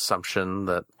fair assumption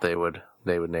that they would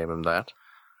name him that.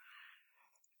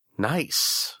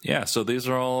 Nice. Yeah, so these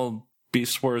are all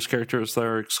Beast Wars characters that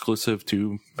are exclusive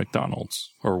to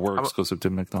McDonald's, or were exclusive to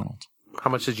McDonald's. How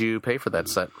much did you pay for that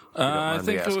set? I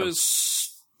think it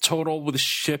was total with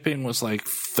shipping was like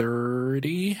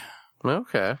 $30.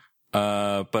 Okay.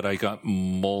 But I got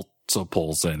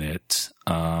multiples in it.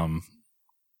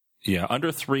 Yeah,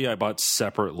 Under 3 I bought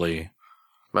separately.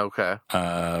 Okay.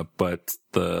 But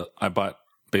I bought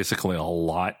basically a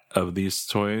lot of these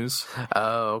toys.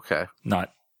 Oh, okay. I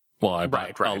bought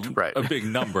a big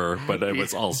number, but it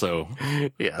was also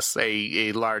yes,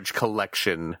 a large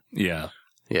collection. Yeah.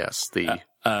 Yes.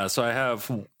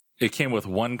 So it came with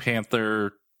 1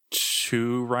 Panther,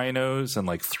 2 Rhinos, and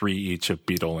like 3 each of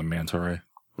Beetle and Manta Ray.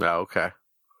 Oh, okay.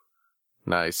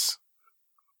 Nice.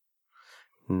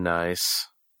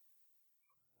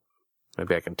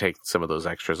 Maybe I can take some of those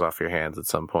extras off your hands at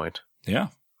some point. Yeah.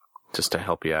 Just to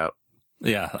help you out.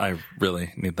 Yeah, I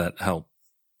really need that help.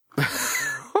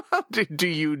 Do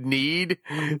you need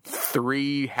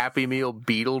 3 Happy Meal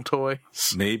Beetle toys?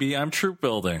 Maybe I'm troop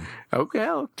building. Okay,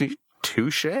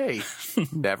 touche.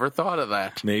 Never thought of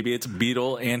that. Maybe it's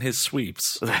Beetle and his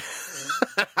sweeps.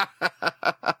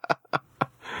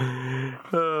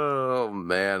 Oh,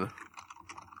 man.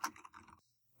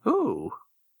 Ooh.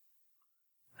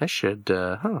 I should,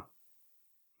 Now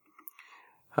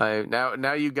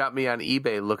you got me on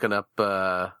eBay looking up,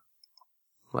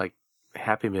 like,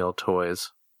 Happy Meal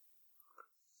toys.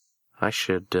 I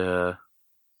should,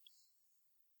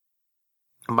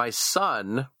 My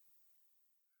son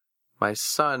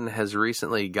has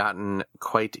recently gotten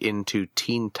quite into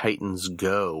Teen Titans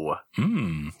Go.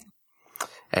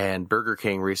 And Burger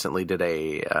King recently did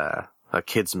a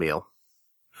kids meal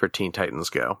for Teen Titans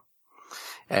Go.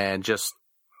 And just,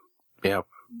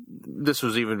 this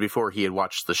was even before he had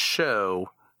watched the show.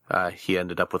 He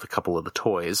ended up with a couple of the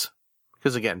toys.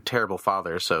 Because again, terrible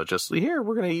father, so just, here,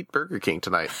 we're going to eat Burger King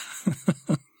tonight.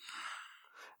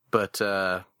 But,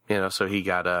 so he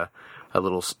got a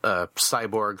little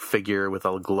cyborg figure with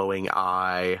a glowing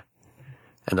eye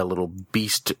and a little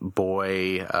Beast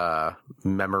Boy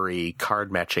memory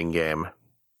card matching game.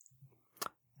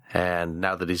 And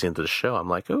now that he's into the show, I'm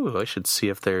like, oh, I should see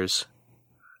if there's,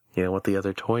 what the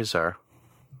other toys are.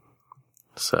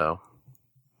 So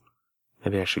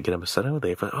maybe I should get him a set. They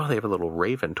have a little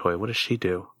Raven toy. What does she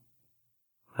do?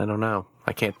 I don't know.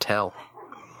 I can't tell.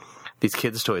 These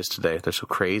kids' toys today, they're so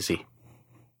crazy.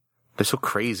 They're so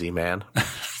crazy, man.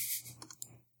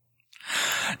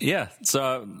 Yeah,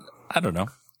 so I don't know.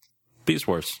 Beast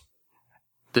Wars.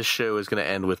 This show is going to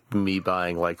end with me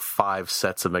buying like 5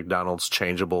 sets of McDonald's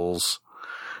changeables.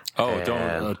 Oh,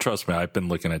 don't trust me. I've been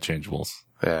looking at changeables.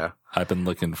 Yeah. I've been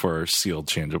looking for sealed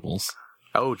changeables.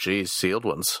 Oh, geez, sealed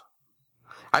ones.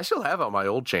 I still have all my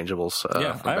old changeables.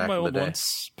 Yeah, I have my old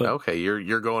ones. But okay,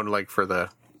 you're going like for the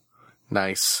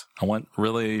nice. I want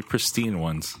really pristine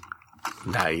ones.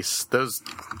 Nice. Those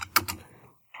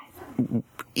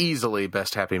easily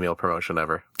best Happy Meal promotion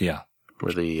ever. Yeah,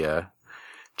 were the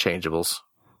changeables.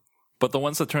 But the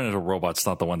ones that turn into robots,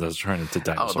 not the ones that turn into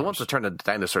dinosaurs. Oh, the ones that turn into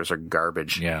dinosaurs are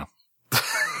garbage. Yeah.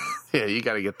 Yeah, you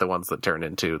got to get the ones that turn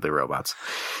into the robots.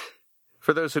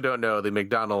 For those who don't know, the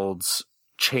McDonald's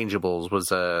changeables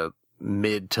was a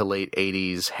mid to late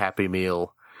 80s Happy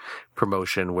Meal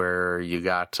promotion where you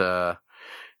got, it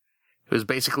was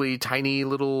basically tiny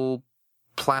little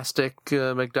plastic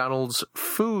McDonald's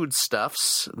food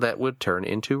stuffs that would turn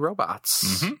into robots.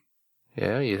 Mm-hmm.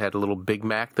 Yeah, you had a little Big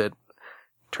Mac that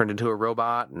turned into a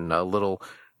robot and a little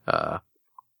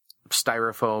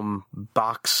styrofoam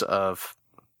box of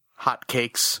hot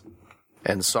cakes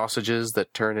and sausages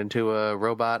that turn into a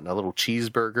robot and a little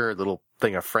cheeseburger, a little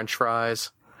thing of French fries.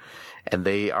 And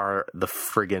they are the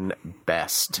friggin'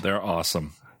 best. They're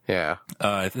awesome. Yeah.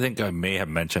 I think I may have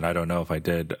mentioned, I don't know if I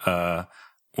did,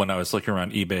 when I was looking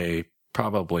around eBay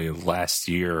probably last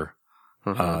year,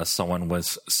 someone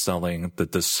was selling the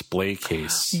display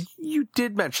case. You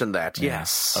did mention that,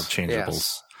 yes. Of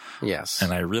changeables. Yes.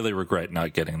 And I really regret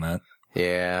not getting that.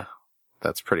 Yeah,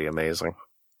 that's pretty amazing.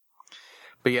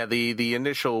 But yeah, the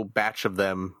initial batch of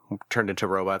them turned into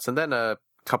robots, and then a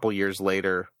couple years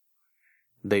later,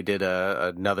 they did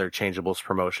another changeables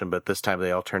promotion, but this time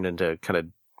they all turned into kind of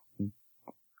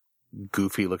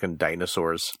goofy-looking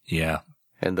dinosaurs. Yeah.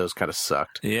 And those kind of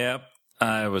sucked. Yeah.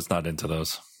 I was not into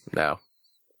those. No.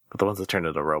 But the ones that turned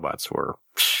into robots were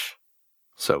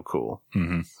so cool.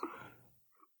 Mm-hmm.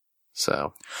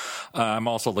 So. I'm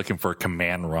also looking for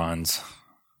command runs.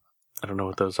 I don't know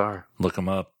what those are. Look them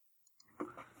up.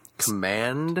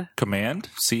 Command? Command,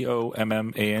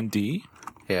 COMMAND.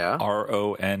 Yeah.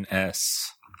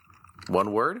 RONS.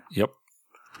 One word? Yep.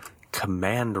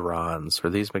 Command-rons. Were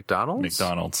these McDonald's?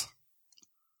 McDonald's.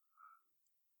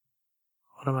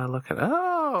 What am I looking at?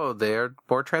 Oh, they're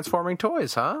more transforming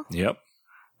toys, huh? Yep.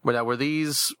 Now, were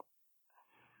these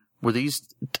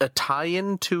a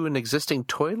tie-in to an existing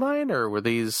toy line, or were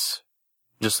these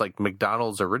just like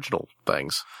McDonald's original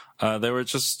things? They were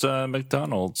just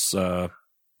McDonald's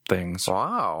things.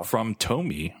 Wow. From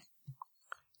Tomy.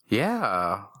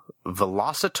 Yeah.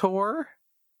 Velocitor.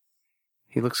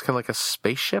 He looks kind of like a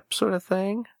spaceship sort of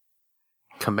thing.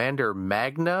 Commander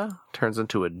Magna turns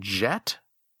into a jet.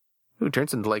 Ooh,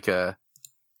 turns into like a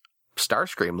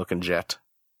Starscream looking jet.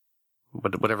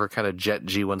 Whatever kind of jet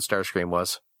G1 Starscream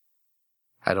was.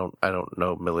 I don't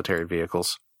know military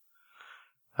vehicles.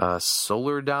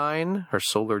 Solardyne or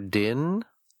Solardin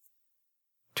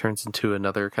turns into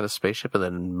another kind of spaceship, and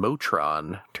then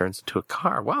Motron turns into a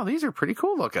car. Wow, these are pretty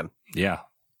cool looking. Yeah.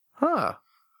 Huh.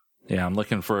 Yeah, I'm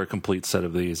looking for a complete set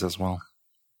of these as well.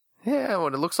 Yeah, well,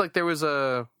 it looks like there was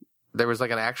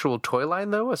like an actual toy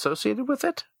line though associated with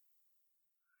it.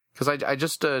 Because I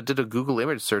just did a Google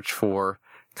image search for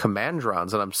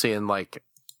Commandrons, and I'm seeing like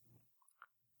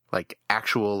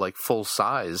actual like full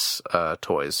size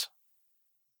toys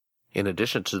in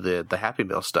addition to the Happy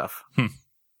Meal stuff.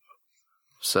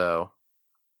 So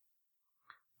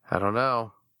I don't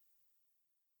know.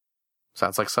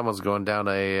 Sounds like someone's going down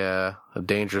a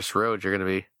dangerous road. You're going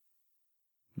to be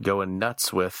going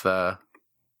nuts with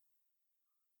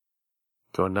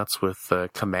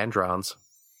Commandrons.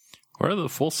 Where are the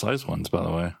full size ones, by the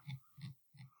way?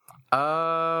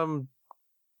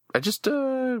 I just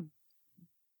did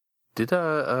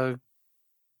no.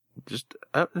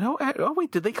 Oh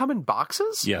wait, did they come in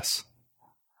boxes? Yes.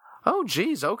 Oh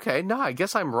geez, okay. No, I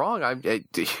guess I'm wrong.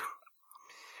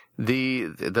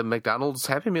 The McDonald's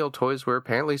Happy Meal toys were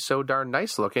apparently so darn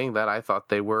nice looking that I thought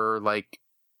they were like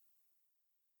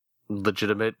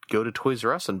legitimate. Go to Toys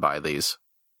R Us and buy these.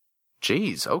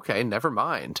 Geez, okay, never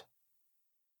mind.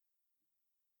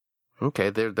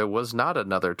 Okay, there was not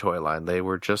another toy line. They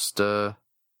were just wow,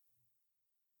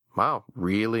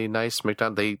 really nice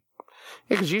McDonald's.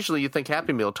 Because usually you think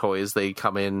Happy Meal toys, they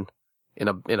come in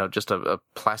just a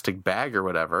plastic bag or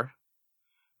whatever.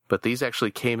 But these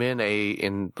actually came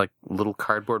in like little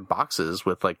cardboard boxes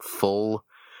with like full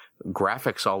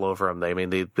graphics all over them. They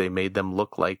made them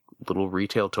look like little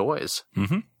retail toys.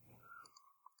 Mm-hmm.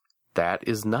 That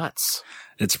is nuts.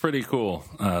 It's pretty cool.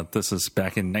 This is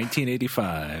back in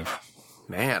 1985.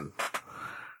 Man,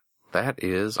 that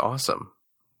is awesome.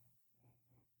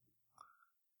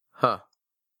 Huh.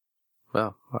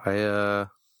 Well,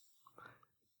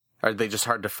 are they just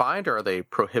hard to find, or are they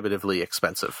prohibitively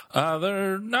expensive?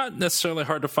 They're not necessarily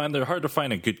hard to find. They're hard to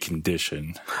find in good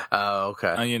condition. Oh,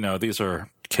 okay. These are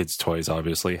kids' toys,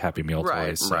 obviously, Happy Meal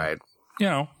toys. So, right.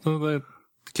 The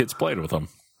kids played with them.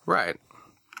 Right.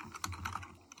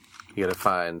 You gotta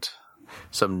find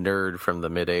some nerd from the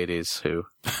mid-'80s who...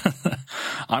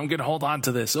 I'm gonna hold on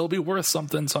to this. It'll be worth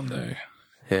something someday.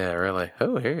 Yeah, really.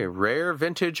 Oh, here. Rare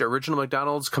vintage original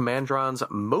McDonald's Commandrons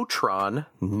Motron,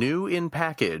 new in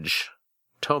package.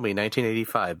 Tomy,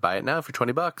 1985. Buy it now for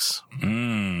 $20.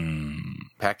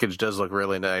 Package does look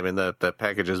really nice. I mean, the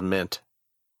package is mint.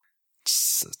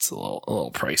 It's a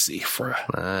little pricey for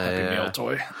a Happy Meal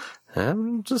toy.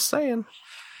 I'm just saying.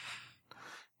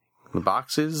 The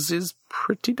box is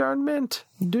pretty darn mint,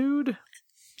 dude.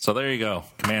 So there you go.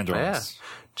 Commandrons. Yeah.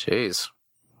 Jeez.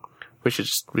 We should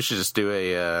just do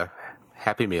a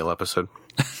Happy Meal episode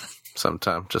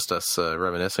sometime. Just us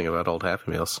reminiscing about old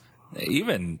Happy Meals.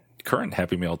 Even current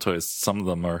Happy Meal toys, some of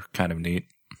them are kind of neat.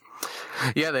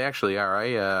 Yeah, they actually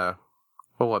are.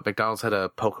 McDonald's had a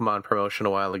Pokemon promotion a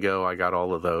while ago. I got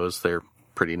all of those. They're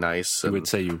pretty nice. You would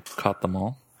say you caught them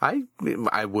all? I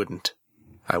wouldn't.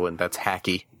 That's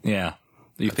hacky. Yeah.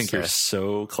 You think you're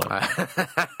so clever.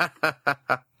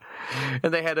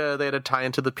 And they had a tie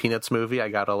into the Peanuts movie. I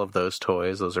got all of those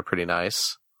toys. Those are pretty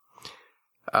nice.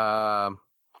 I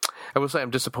will say I'm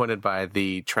disappointed by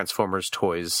the Transformers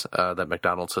toys that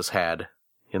McDonald's has had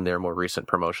in their more recent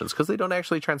promotions because they don't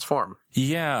actually transform.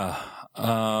 Yeah.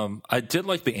 I did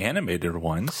like the animated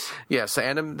ones. Yes,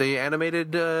 the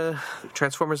animated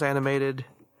Transformers animated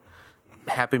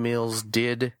Happy Meals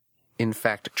did in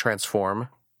fact transform.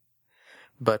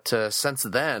 But since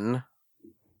then,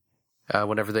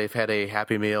 whenever they've had a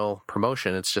Happy Meal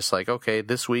promotion, it's just like, okay,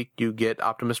 this week you get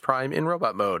Optimus Prime in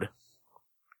robot mode.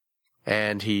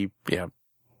 And he,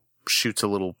 shoots a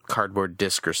little cardboard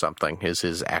disc or something is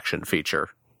his action feature.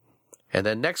 And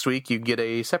then next week you get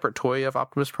a separate toy of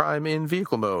Optimus Prime in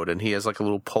vehicle mode, and he has like a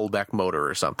little pullback motor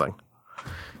or something.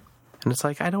 And it's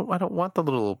like, I don't want the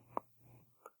little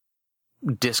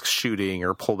disc shooting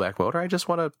or pullback motor. I just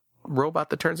want a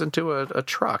robot that turns into a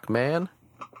truck, man.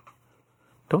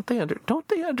 Don't they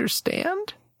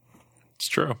understand? It's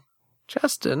true.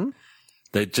 Justin.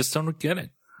 They just don't get it.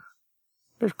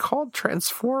 They're called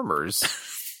Transformers.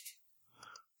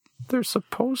 They're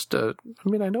supposed to... I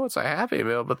mean, I know it's a Happy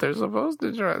Meal, but they're supposed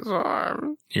to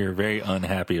transform. You're very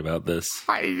unhappy about this.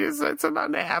 It's an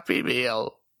unhappy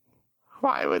meal.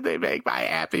 Why would they make my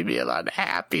Happy Meal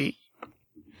unhappy?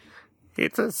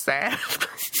 It's a sad...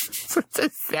 it's a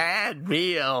sad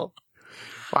meal.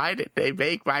 Why did they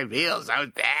make my meal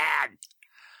so sad?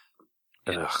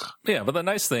 Ugh. Yeah, but the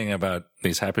nice thing about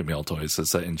these Happy Meal toys is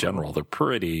that in general, they're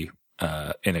pretty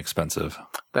inexpensive.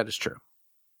 That is true.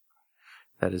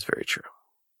 That is very true.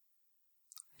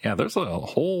 Yeah, there's a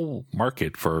whole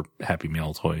market for Happy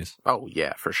Meal toys. Oh,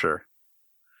 yeah, for sure.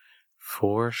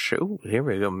 For sure. Ooh, here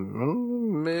we go.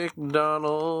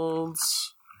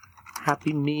 McDonald's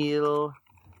Happy Meal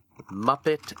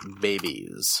Muppet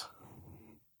Babies.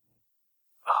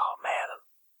 Oh, man.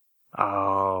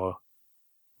 Oh,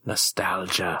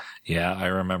 nostalgia. Yeah, I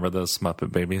remember those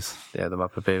Muppet Babies. Yeah, the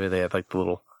Muppet Baby. They had like the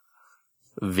little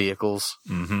vehicles.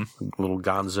 Mm-hmm. Little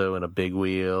Gonzo and a big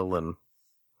wheel and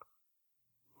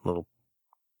little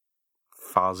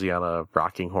Fozzie on a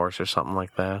rocking horse or something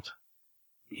like that.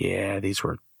 Yeah, these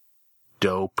were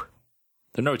dope.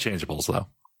 They're no changeables, though.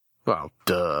 Well,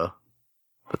 duh.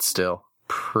 But still,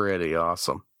 pretty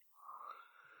awesome.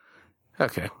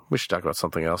 Okay, we should talk about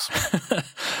something else.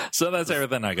 So that's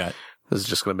everything I got. This is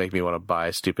just going to make me want to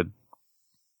buy stupid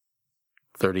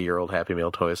 30-year-old Happy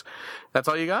Meal toys. That's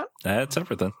all you got? That's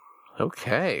everything.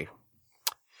 Okay.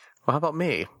 Well, how about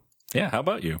me? Yeah, how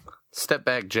about you? Step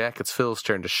back, Jack. It's Phil's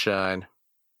turn to shine.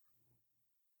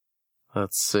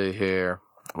 Let's see here.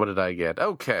 What did I get?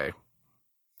 Okay.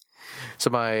 So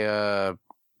my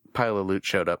pile of loot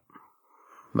showed up.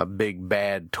 My big,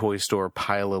 bad toy store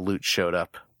pile of loot showed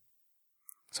up.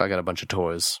 So I got a bunch of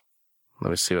toys. Let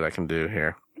me see what I can do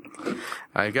here.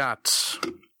 I got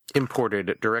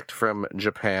imported direct from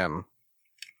Japan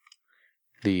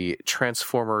the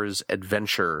Transformers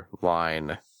Adventure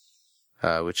line,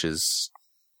 which is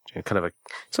kind of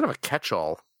a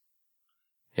catch-all.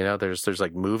 You know, there's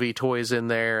like movie toys in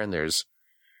there, and there's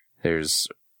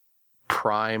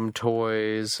Prime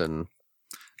toys, and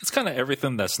it's kind of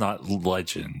everything that's not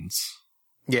Legends.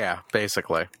 Yeah,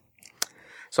 basically.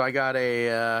 So I got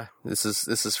a this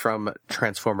is from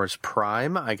Transformers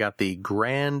Prime. I got the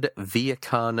Grand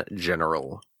Viacon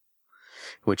General,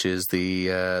 which is the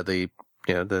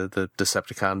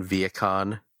Decepticon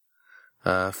Viacon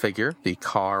figure, the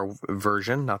car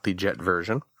version, not the jet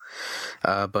version,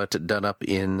 but done up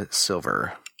in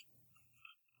silver.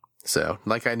 So,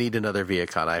 like, I need another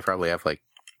Viacon. I probably have like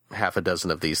half a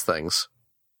dozen of these things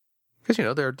because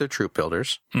they're troop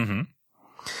builders. Mm-hmm.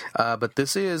 But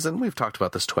this is, and we've talked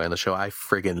about this toy on the show, I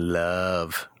friggin'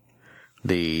 love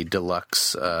the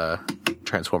deluxe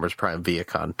Transformers Prime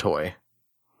Viacon toy.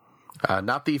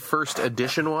 Not the first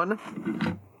edition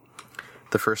one.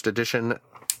 The first edition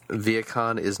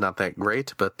Viacon is not that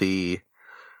great, but the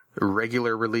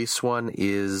regular release one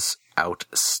is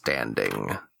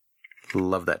outstanding.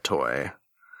 Love that toy.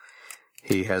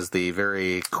 He has the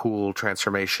very cool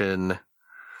transformation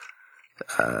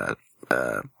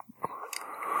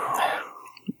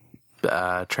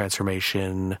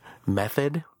transformation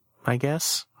method, I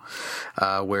guess,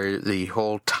 where the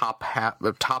whole top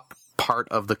part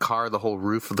of the car, the whole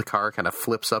roof of the car kind of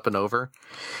flips up and over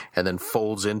and then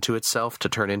folds into itself to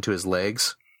turn into his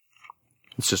legs.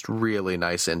 It's just really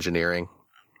nice engineering.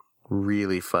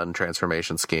 Really fun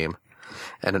transformation scheme.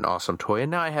 And an awesome toy.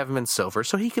 And now I have him in silver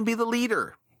so he can be the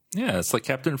leader. Yeah, it's like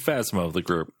Captain Phasma of the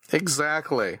group.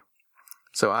 Exactly.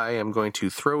 So I am going to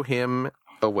throw him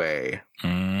away.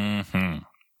 Mm-hmm.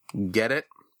 Get it?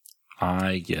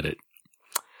 I get it.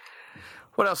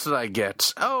 What else did I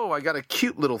get? Oh, I got a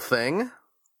cute little thing.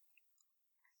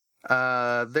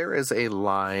 There is a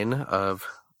line of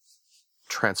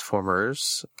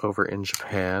Transformers over in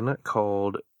Japan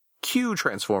called Q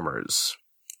Transformers.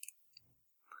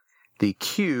 The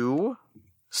Q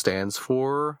stands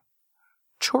for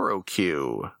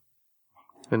Chorokyu.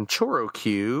 And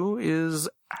Chorokyu is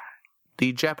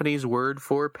the Japanese word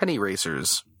for penny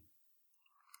racers.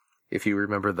 if you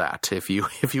remember that. If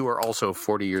you are also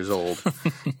 40 years old,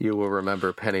 you will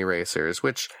remember Penny Racers,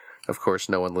 which, of course,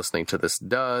 no one listening to this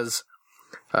does.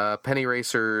 Penny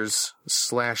Racers /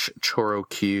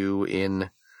 Choro-Q in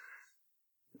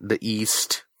the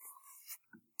East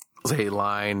is a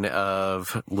line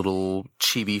of little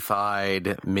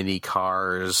chibi-fied mini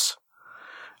cars.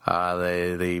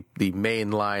 The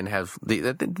main line have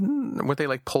were they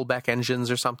like pullback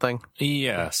engines or something?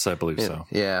 Yes, I believe so.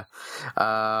 Yeah.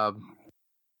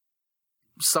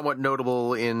 Somewhat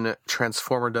notable in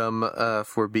Transformerdom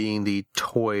for being the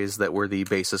toys that were the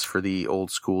basis for the old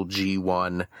school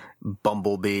G1,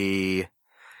 Bumblebee,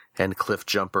 and Cliff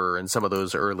Jumper, and some of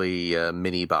those early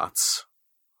mini bots.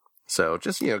 So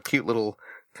just, cute little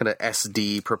kind of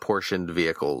SD proportioned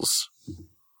vehicles.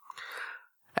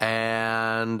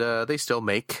 And they still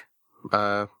make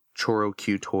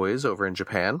Choro-Q toys over in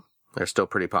Japan. They're still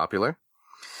pretty popular.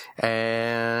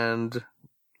 And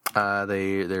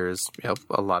there's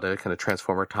a lot of kind of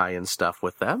Transformer tie-in stuff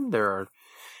with them. There are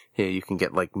you can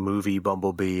get like movie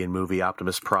Bumblebee and movie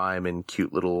Optimus Prime in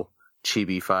cute little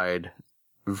chibi-fied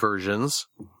versions.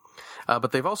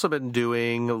 But they've also been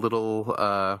doing a little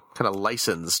kind of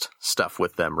licensed stuff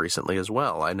with them recently as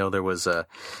well. I know there was a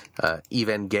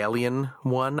Evangelion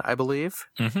one, I believe,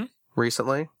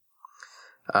 recently,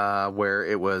 where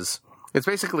it's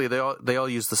basically they all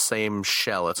use the same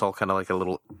shell. It's all kind of like a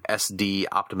little SD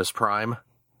Optimus Prime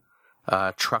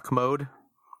truck mode,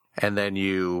 and then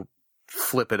you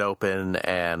flip it open,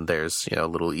 and there's a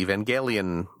little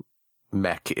Evangelion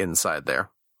mech inside there.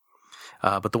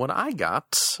 But the one I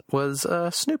got was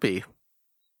Snoopy.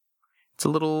 It's a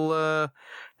little,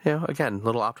 again,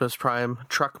 little Optimus Prime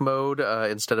truck mode.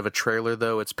 Instead of a trailer,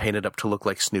 though, it's painted up to look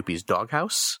like Snoopy's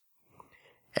doghouse.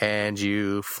 And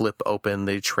you flip open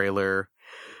the trailer,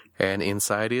 and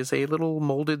inside is a little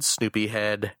molded Snoopy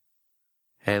head,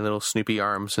 and little Snoopy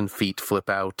arms and feet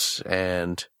flip out,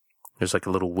 and there's like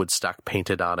a little Woodstock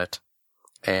painted on it.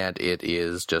 And it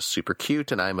is just super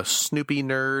cute, and I'm a Snoopy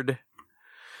nerd.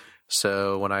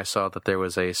 So when I saw that there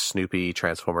was a Snoopy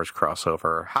Transformers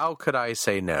crossover, how could I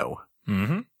say no?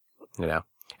 Mm-hmm. And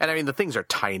I mean, the things are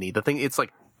tiny. It's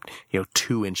like,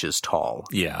 2 inches tall.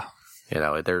 Yeah.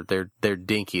 They're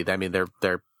dinky. I mean, they're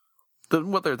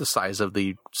the size of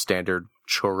the standard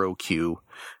Choro-Q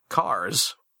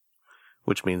cars,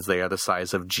 which means they are the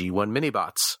size of G1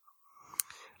 Minibots.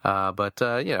 But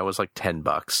it was like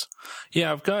 $10.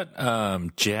 Yeah, I've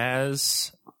got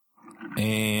Jazz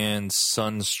and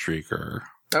Sunstreaker.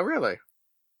 Oh, really?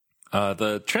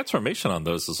 The transformation on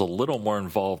those is a little more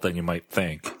involved than you might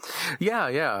think.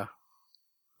 Yeah.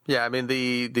 I mean,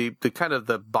 the kind of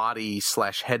the body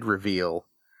 / head reveal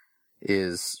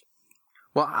is,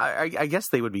 well, I guess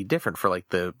they would be different for like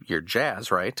your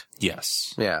Jazz, right?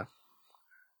 Yes. Yeah.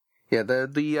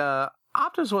 The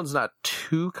Optimus one's not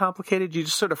too complicated. You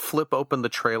just sort of flip open the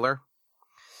trailer,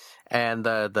 and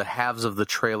the halves of the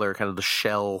trailer, kind of the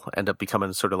shell, end up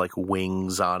becoming sort of like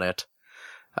wings on it.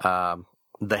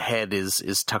 The head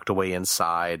is tucked away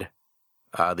inside.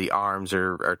 The arms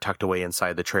are tucked away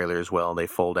inside the trailer as well, and they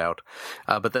fold out.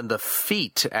 But then the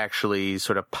feet actually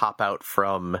sort of pop out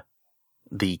from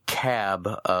the cab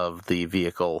of the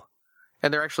vehicle.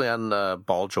 And they're actually on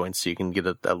ball joints, so you can get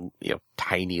a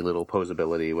tiny little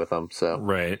posability with them. So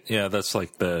right, yeah, that's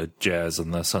like the Jazz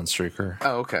and the Sunstreaker.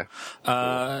 Oh, okay.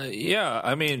 Yeah,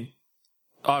 I mean,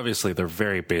 obviously they're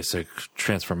very basic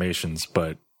transformations,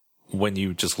 but when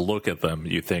you just look at them,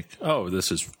 you think, "Oh,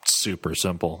 this is super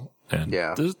simple." And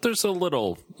there's a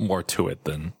little more to it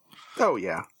than. Oh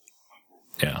yeah.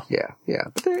 Yeah.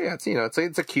 But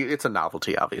it's a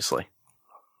novelty, obviously.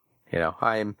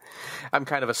 I'm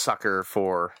kind of a sucker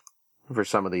for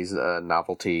some of these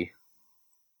novelty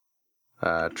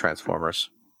Transformers.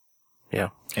 Yeah.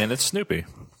 And it's Snoopy.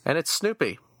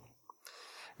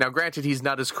 Now, granted, he's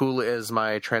not as cool as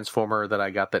my Transformer that I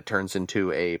got that turns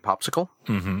into a popsicle.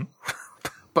 Mm-hmm.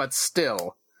 But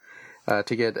still,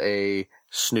 to get a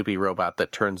Snoopy robot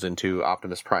that turns into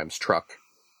Optimus Prime's truck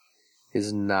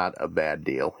is not a bad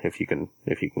deal if you can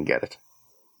get it.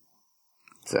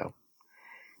 So.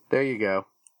 There you go.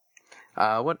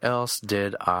 What else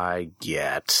did I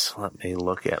get? Let me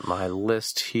look at my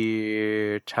list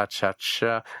here.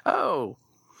 Cha-cha-cha. Oh!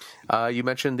 You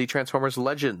mentioned the Transformers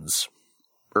Legends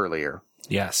earlier.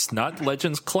 Yes, not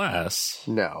Legends Class.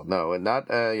 No, and not,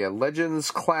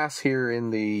 Legends Class here in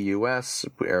the US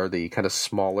are the kind of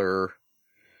smaller,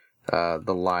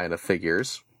 the line of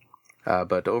figures.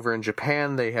 But over in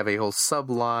Japan, they have a whole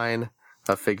sub-line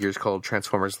of figures called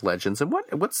Transformers Legends. And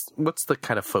what's the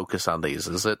kind of focus on these?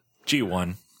 Is it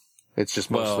G1? It's just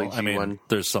mostly G1. I mean,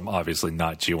 there's some obviously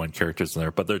not G1 characters in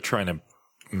there, but they're trying to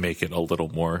make it a little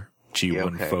more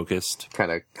G1 focused.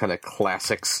 Kind of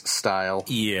classics style.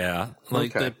 Yeah,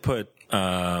 like they put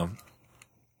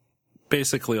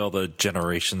basically all the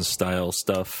Generation style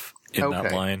stuff in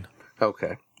that line.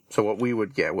 Okay, so what we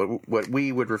would what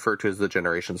we would refer to as the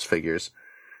Generations figures,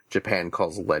 Japan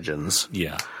calls Legends.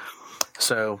 Yeah.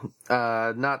 So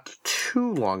not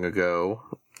too long ago,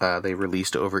 they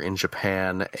released over in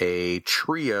Japan a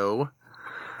trio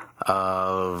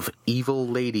of evil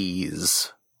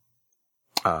ladies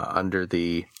under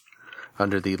the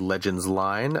Legends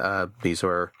line. These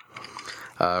are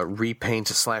repaint /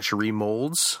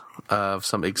 remolds of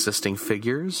some existing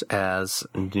figures as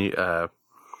new,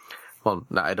 well,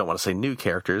 no, I don't want to say new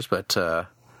characters, but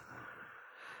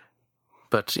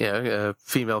yeah,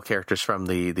 female characters from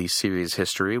the series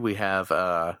history. We have,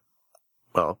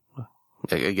 well,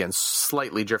 again,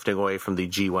 slightly drifting away from the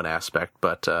G1 aspect,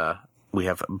 but we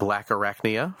have Black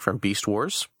Arachnia from Beast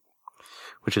Wars,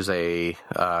 which is a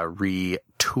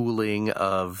retooling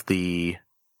of the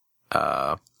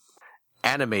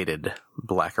animated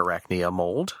Black Arachnia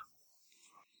mold.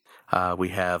 We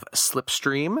have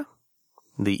Slipstream,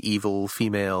 the evil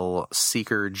female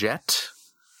Seeker Jet,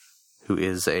 who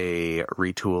is a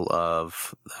retool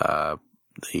of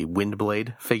the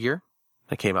Windblade figure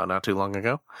that came out not too long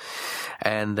ago.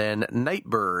 And then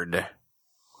Nightbird,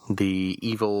 the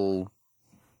evil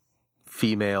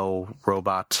female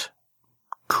robot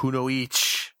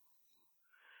Kunoichi,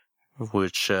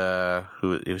 which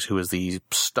who is the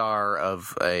star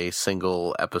of a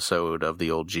single episode of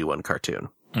the old G1 cartoon.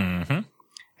 Mm-hmm.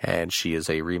 And she is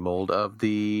a remold of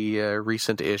the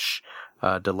recent-ish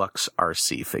deluxe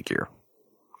RC figure.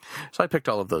 So I picked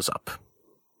all of those up.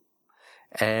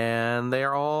 And they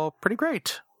are all pretty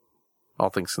great, all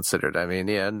things considered. I mean,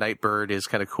 yeah, Nightbird is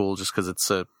kind of cool just because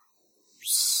it's a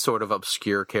sort of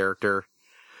obscure character.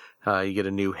 You get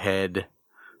a new head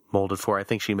molded for. I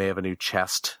think she may have a new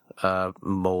chest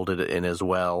molded in as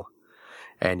well.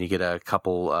 And you get a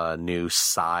couple new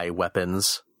Psy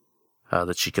weapons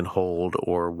that she can hold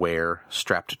or wear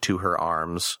strapped to her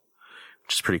arms,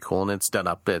 which is pretty cool. And it's done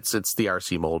up. It's the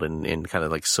RC mold in kind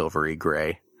of like silvery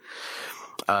gray.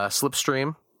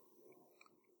 Slipstream.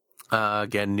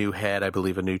 Again, new head, I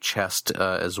believe a new chest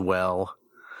as well.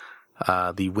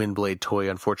 The Windblade toy,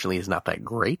 unfortunately, is not that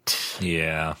great.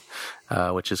 Yeah.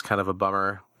 Which is kind of a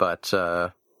bummer. But,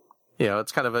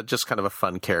 it's kind of a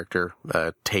fun character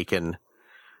taken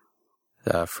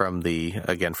from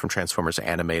from Transformers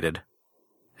Animated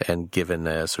and given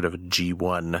a sort of a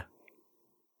G1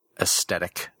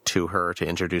 aesthetic to her to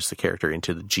introduce the character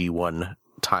into the G1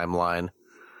 timeline.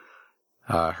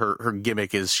 Her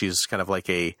gimmick is she's kind of like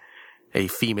a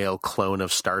female clone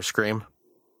of Starscream,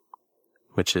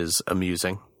 which is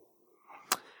amusing.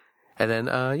 And then,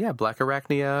 Black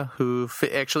Arachnia, who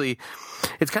actually,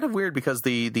 it's kind of weird because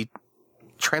the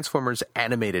Transformers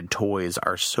animated toys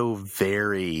are so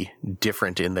very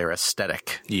different in their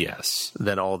aesthetic. Yes.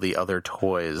 Than all the other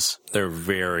toys. They're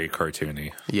very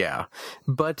cartoony. Yeah.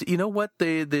 But you know what?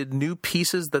 The new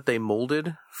pieces that they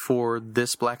molded for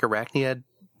this Black Arachnia,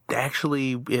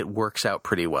 actually, it works out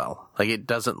pretty well. Like, it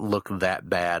doesn't look that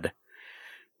bad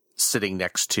sitting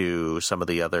next to some of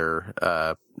the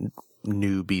other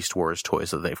new Beast Wars toys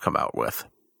that they've come out with.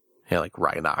 You know, like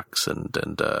Rhinox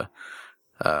and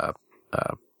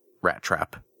Rat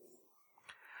Trap.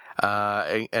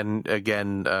 And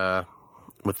again,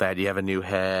 with that, you have a new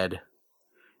head.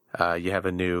 You have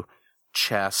a new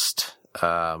chest.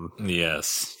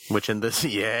 Yes. Which in this,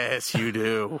 yes, you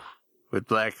do.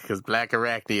 Because Black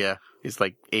Arachnia is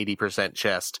like 80%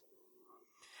 chest.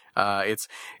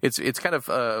 It's kind of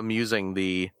amusing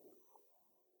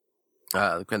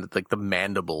kind of like the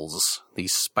mandibles,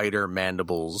 these spider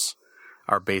mandibles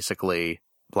are basically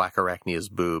Black Arachnia's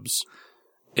boobs.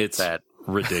 It's that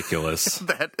ridiculous.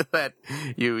 that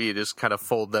you just kind of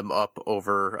fold them up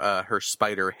over her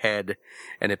spider head,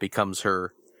 and it becomes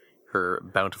her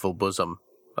bountiful bosom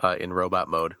in robot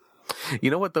mode.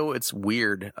 You know what, though? It's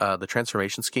weird, the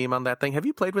transformation scheme on that thing. Have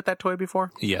you played with that toy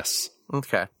before? Yes.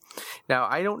 Okay. Now,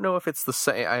 I don't know if it's the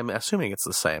same. I'm assuming it's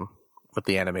the same with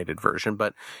the animated version,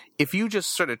 but if you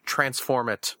just sort of transform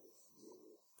it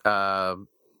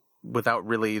without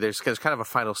really, there's kind of a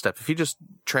final step. If you just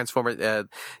transform it,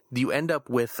 you end up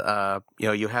with,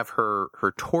 you have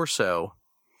her torso,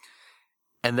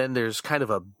 and then there's kind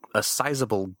of a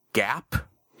sizable gap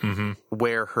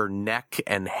where her neck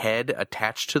and head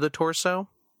attach to the torso.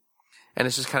 And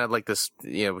it's just kind of like this,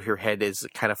 her head is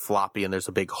kind of floppy and there's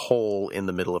a big hole in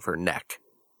the middle of her neck.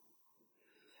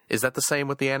 Is that the same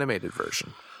with the animated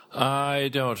version? I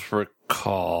don't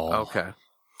recall. Okay.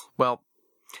 Well,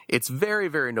 It's very,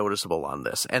 very noticeable on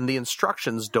this. And the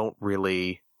instructions don't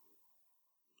really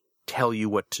tell you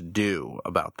what to do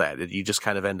about that. You just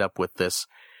kind of end up with this,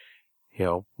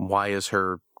 why is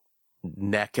her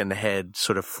neck and head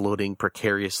sort of floating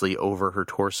precariously over her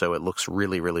torso? It looks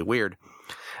really, really weird.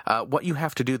 What you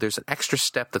have to do, there's an extra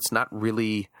step that's not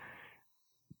really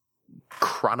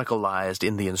chronicalized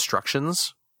in the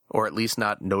instructions, or at least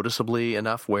not noticeably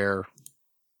enough where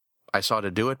I saw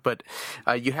to do it, but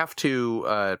you have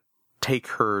to take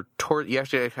her you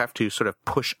actually have to sort of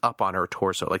push up on her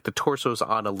torso. Like the torso's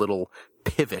on a little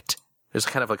pivot. There's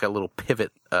kind of like a little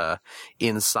pivot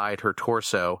inside her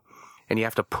torso, and you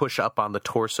have to push up on the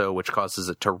torso, which causes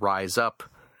it to rise up,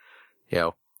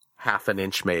 half an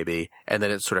inch maybe, and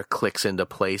then it sort of clicks into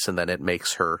place, and then it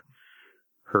makes her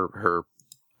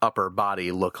upper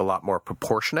body look a lot more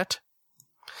proportionate.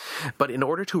 But in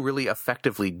order to really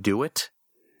effectively do it,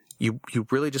 you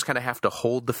really just kind of have to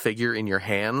hold the figure in your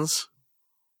hands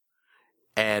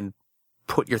and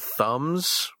put your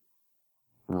thumbs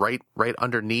right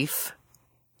underneath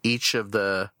each of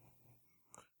the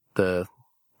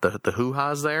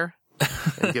hoo-has there,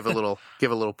 and give a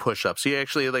little push up. So you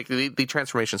actually, like, the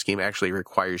transformation scheme actually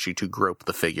requires you to grope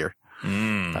the figure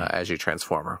as you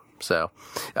transform her. So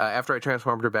after I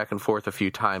transformed her back and forth a few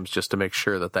times just to make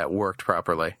sure that worked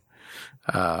properly,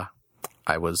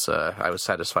 I was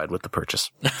satisfied with the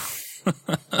purchase.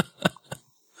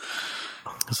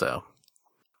 So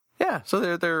yeah,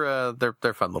 so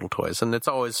they're fun little toys, and it's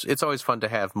always fun to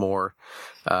have more,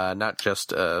 not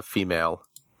just female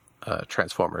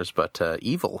Transformers, but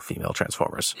evil female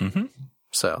Transformers. Mm-hmm.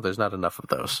 So there's not enough of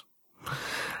those.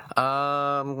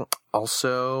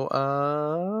 Also,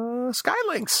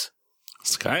 Skylinks.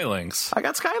 Skylinks. I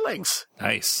got Skylinks.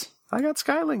 Nice. I got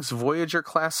Skylinks. Voyager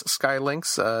class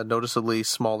Skylinks, noticeably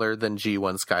smaller than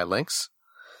G1 Skylinks,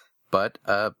 but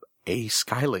a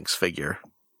Skylinks figure,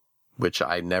 which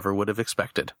I never would have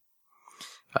expected.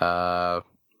 Skylinks,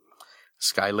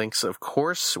 of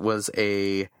course, was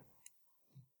this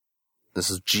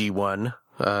is G1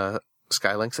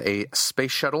 Skylinks, a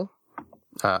space shuttle,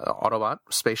 Autobot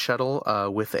space shuttle,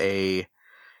 with a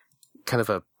kind of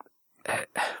a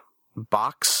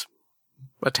box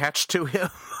attached to him.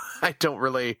 I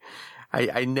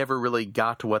never really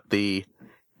got what the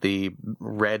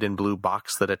red and blue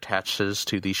box that attaches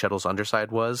to the shuttle's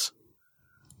underside was.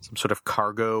 Some sort of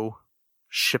cargo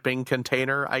shipping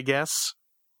container, I guess.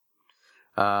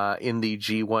 In the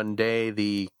G1 day,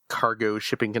 the cargo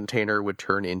shipping container would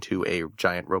turn into a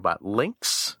giant robot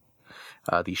Lynx.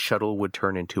 The shuttle would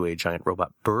turn into a giant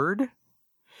robot bird.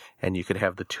 And you could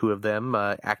have the two of them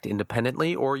act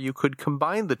independently, or you could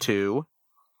combine the two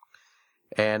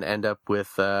and end up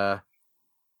with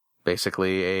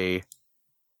basically a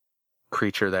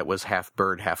creature that was half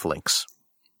bird, half lynx.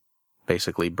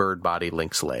 Basically bird body,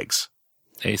 lynx legs.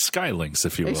 A Skylinks,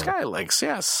 if you will. A Skylinks,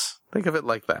 yes. Think of it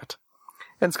like that.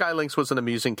 And Skylinks was an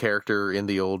amusing character in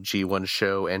the old G1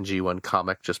 show and G1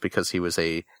 comic just because he was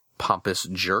a pompous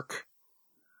jerk.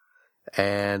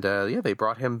 And they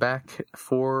brought him back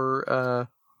for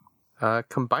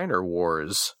Combiner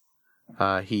Wars.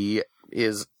 He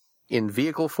is in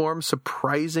vehicle form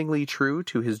surprisingly true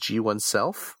to his G1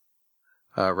 self,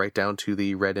 right down to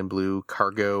the red and blue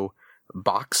cargo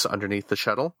box underneath the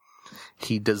shuttle.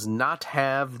 He does not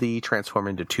have the transform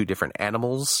into two different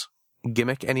animals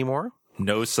gimmick anymore.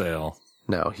 No sale.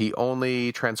 No, he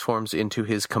only transforms into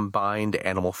his combined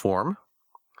animal form.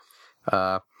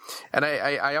 And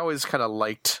I always kind of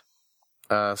liked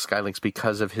Skylinks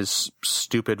because of his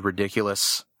stupid,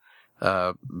 ridiculous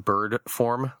bird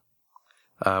form,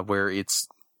 where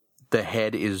the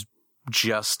head is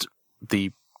just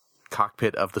the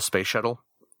cockpit of the space shuttle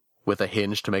with a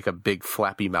hinge to make a big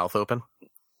flappy mouth open.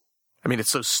 I mean,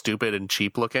 it's so stupid and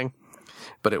cheap looking,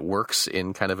 but it works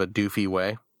in kind of a doofy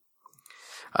way.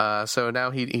 So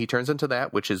now he turns into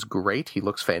that, which is great. He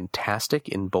looks fantastic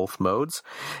in both modes.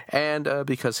 And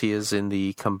because he is in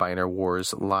the Combiner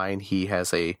Wars line, he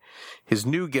has his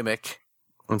new gimmick,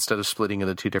 instead of splitting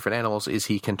into two different animals, is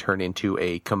he can turn into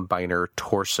a Combiner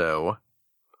torso.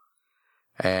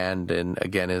 And then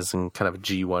again, is in kind of a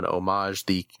G1 homage.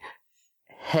 The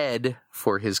head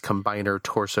for his Combiner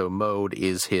torso mode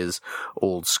is his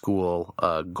old school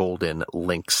golden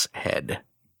lynx head.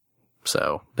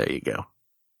 So there you go.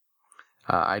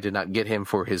 I did not get him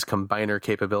for his combiner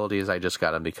capabilities. I just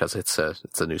got him because it's a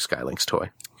new Skylinks toy.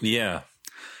 Yeah.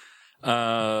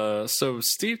 So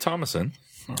Steve Thomason,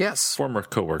 yes, former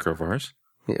coworker of ours.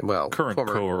 Yeah, well, current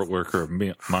coworker of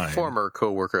mine. Former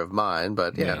coworker of mine,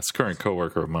 but yeah, it's current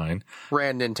coworker of mine.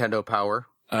 Ran Nintendo Power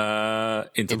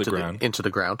into the ground. Into the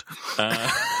ground.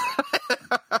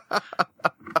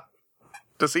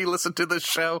 Does he listen to this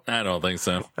show? I don't think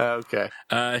so. Okay.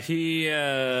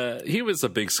 He was a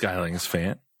big Skylings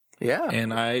fan. Yeah.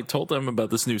 And I told him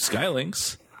about this new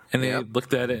Skylings, and he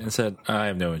looked at it and said, I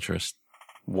have no interest.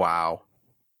 Wow.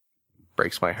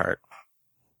 Breaks my heart.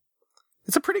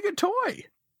 It's a pretty good toy.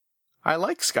 I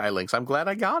like Skylings. I'm glad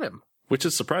I got him. Which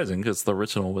is surprising, because the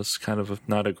original was kind of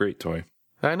not a great toy.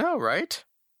 I know, right?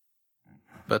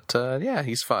 But, yeah,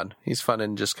 he's fun. He's fun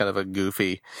in just kind of a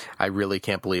goofy, I really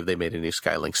can't believe they made a new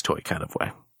Skylings toy kind of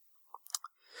way.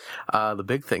 The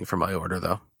big thing for my order,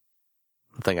 though,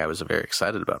 the thing I was very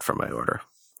excited about for my order,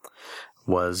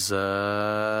 was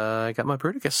I got my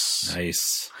Bruticus.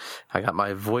 Nice. I got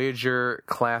my Voyager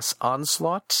class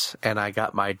Onslaught, and I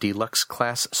got my Deluxe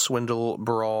class Swindle,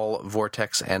 Brawl,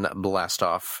 Vortex, and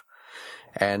Blastoff.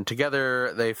 And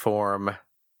together they form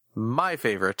my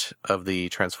favorite of the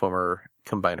Transformer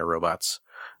Combiner robots,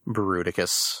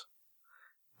 Bruticus.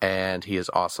 And he is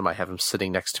awesome. I have him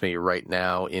sitting next to me right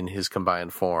now in his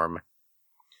combined form.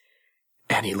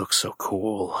 And he looks so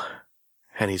cool.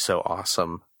 And he's so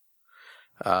awesome.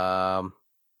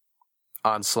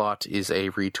 Onslaught is a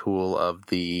retool of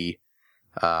the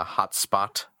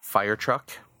Hotspot fire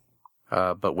truck,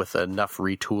 but with enough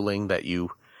retooling that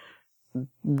you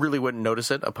really wouldn't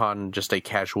notice it upon just a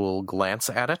casual glance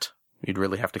at it. You'd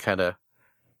really have to kind of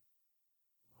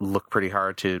look pretty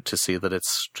hard to see that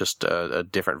it's just a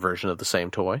different version of the same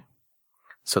toy.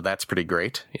 So that's pretty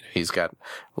great. He's got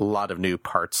a lot of new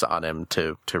parts on him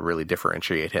to really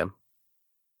differentiate him.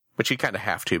 Which you kind of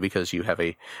have to, because you have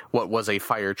what was a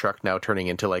fire truck now turning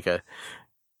into like a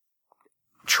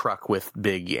truck with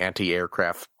big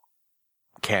anti-aircraft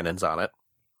cannons on it.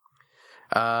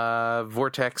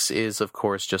 Vortex is, of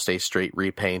course, just a straight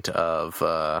repaint of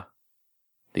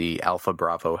the Alpha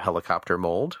Bravo helicopter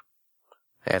mold.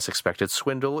 As expected,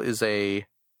 Swindle is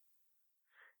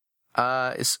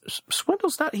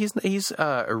Swindle's not, he's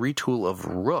a retool of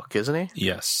Rook, isn't he?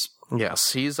 Yes.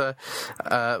 Yes, he's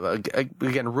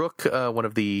again, Rook, one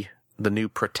of the new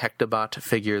Protectabot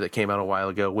figure that came out a while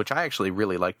ago, which I actually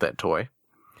really liked that toy.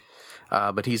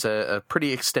 But he's a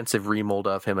pretty extensive remold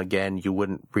of him. Again, you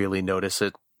wouldn't really notice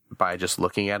it by just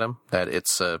looking at him, that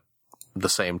it's the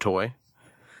same toy.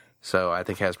 So I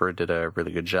think Hasbro did a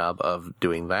really good job of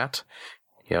doing that.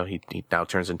 He now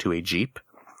turns into a Jeep.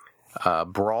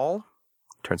 Brawl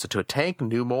turns into a tank,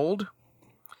 new mold.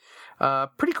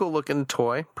 Pretty cool looking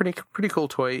toy. Pretty cool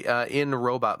toy. In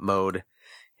robot mode,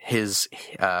 his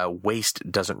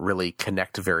waist doesn't really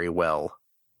connect very well.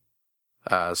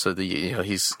 So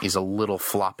he's a little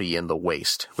floppy in the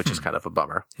waist, which is kind of a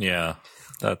bummer. Yeah,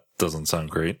 that doesn't sound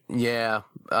great. Yeah.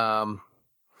 And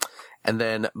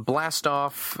then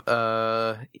Blastoff,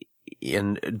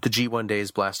 in the G1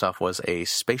 days, Blastoff was a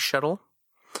space shuttle.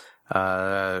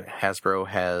 Hasbro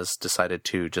has decided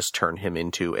to just turn him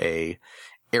into a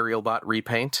Aerialbot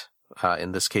repaint.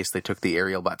 In this case, they took the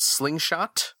Aerialbot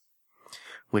Slingshot,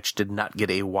 which did not get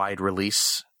a wide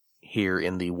release here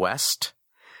in the West,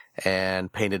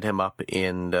 and painted him up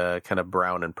in the kind of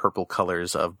brown and purple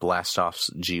colors of Blastoff's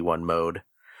G1 mode.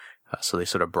 So they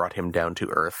sort of brought him down to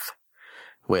earth,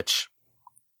 which,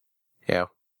 yeah,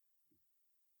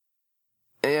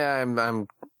 I'm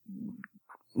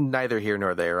neither here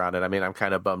nor there on it. I mean, I'm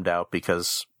kind of bummed out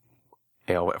because,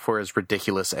 for as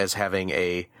ridiculous as having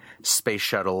a space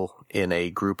shuttle in a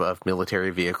group of military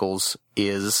vehicles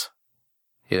is,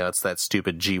 it's that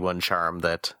stupid G1 charm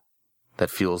that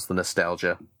fuels the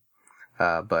nostalgia.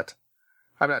 But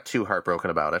I'm not too heartbroken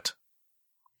about it.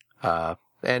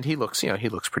 And he looks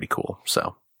pretty cool.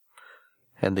 So,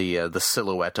 and the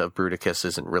silhouette of Bruticus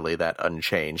isn't really that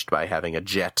unchanged by having a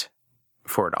jet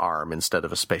for an arm instead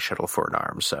of a space shuttle for an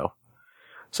arm. So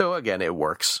again, it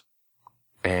works.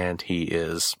 And he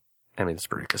is, it's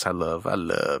Bruticus. I love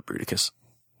Bruticus.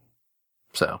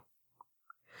 So,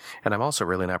 and I'm also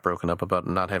really not broken up about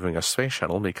not having a space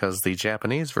shuttle, because the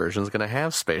Japanese version is going to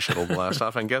have Space Shuttle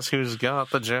Blastoff, and guess who's got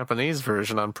the Japanese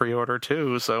version on pre-order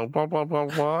too? So,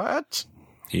 what?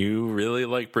 You really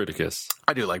like Bruticus.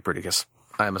 I do like Bruticus.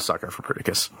 I'm a sucker for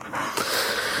Bruticus.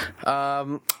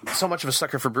 So much of a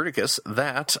sucker for Bruticus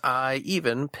that I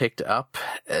even picked up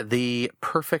the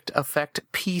Perfect Effect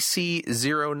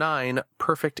PC09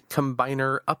 Perfect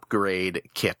Combiner Upgrade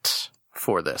Kit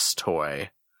for this toy.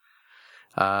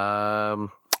 Bruticus,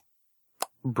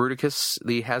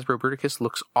 the Hasbro Bruticus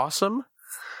looks awesome,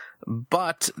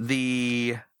 but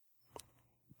the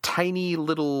tiny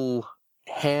little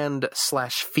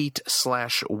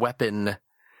hand/feet/weapon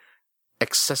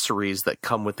accessories that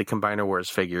come with the Combiner Wars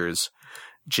figures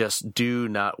just do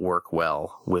not work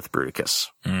well with Bruticus.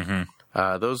 Mm-hmm.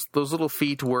 Those little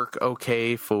feet work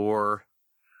okay for,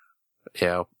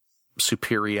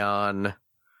 Superion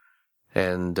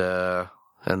and the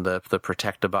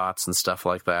Protectobots and stuff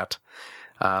like that.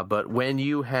 But when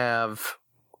you have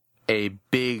a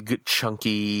big,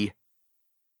 chunky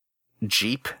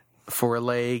Jeep for a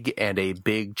leg and a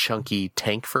big, chunky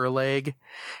tank for a leg,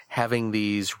 having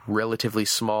these relatively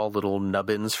small little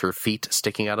nubbins for feet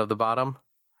sticking out of the bottom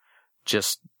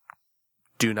just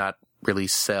do not really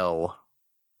sell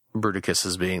Bruticus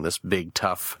as being this big,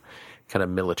 tough, kind of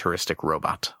militaristic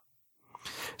robot.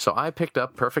 So I picked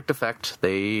up Perfect Effect.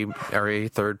 They are a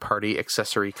third-party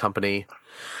accessory company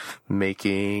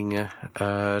making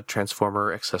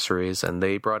Transformer accessories, and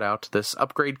they brought out this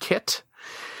upgrade kit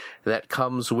that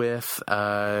comes with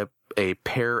a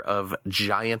pair of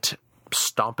giant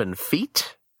stompin'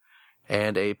 feet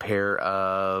and a pair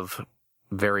of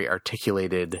very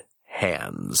articulated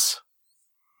hands.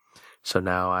 So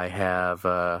now I have,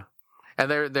 and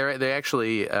they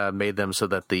actually made them so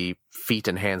that the feet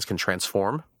and hands can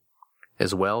transform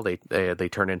as well. They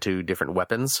turn into different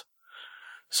weapons.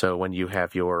 So when you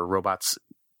have your robots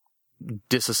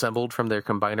disassembled from their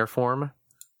combiner form,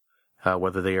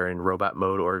 whether they are in robot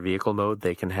mode or vehicle mode,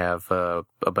 they can have a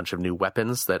bunch of new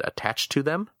weapons that attach to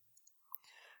them.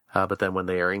 But then when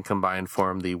they are in combined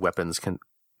form, the weapons can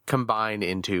combine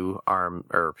into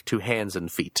to hands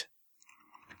and feet.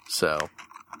 So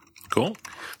cool.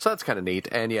 So that's kind of neat.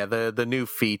 And yeah, the new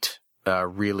feet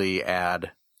really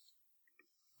add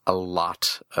a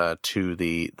lot to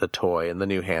the toy, and the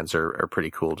new hands are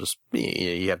pretty cool. Just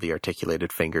you have the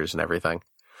articulated fingers and everything.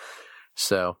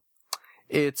 So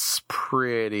it's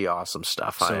pretty awesome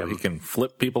stuff. So he can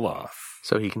flip people off.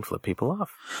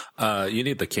 You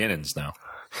need the cannons now.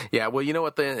 Yeah, well, you know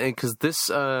what? Because this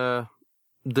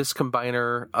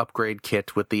combiner upgrade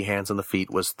kit with the hands and the feet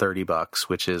was $30,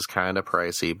 which is kind of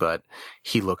pricey, but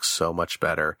he looks so much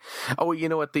better. Oh, you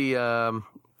know what? The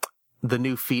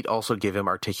new feet also give him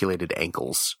articulated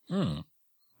ankles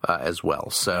as well.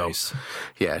 So, nice.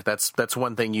 Yeah, that's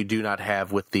one thing you do not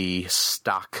have with the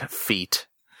stock feet.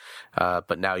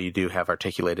 But now you do have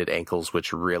articulated ankles,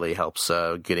 which really helps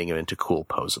getting him into cool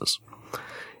poses.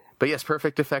 But yes,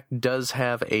 Perfect Effect does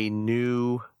have a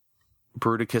new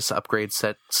Bruticus upgrade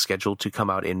set scheduled to come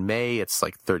out in May. It's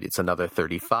it's another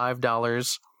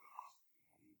 $35.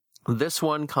 This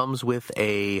one comes with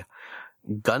a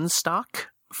gun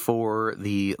stock for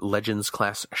the Legends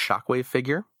class Shockwave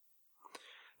figure,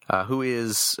 who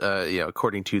is,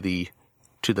 according to the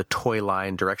toy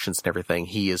line directions and everything,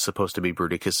 he is supposed to be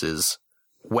Bruticus's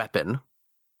weapon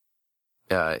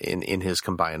in his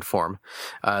combined form.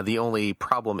 The only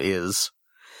problem is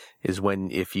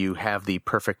if you have the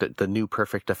new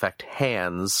Perfect Effect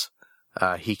hands,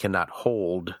 he cannot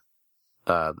hold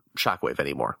Shockwave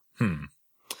anymore.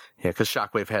 Yeah, because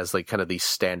Shockwave has kind of the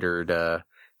standard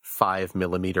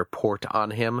 5mm port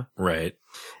on him. Right.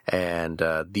 And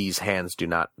these hands do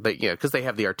not, because they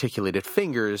have the articulated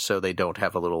fingers, so they don't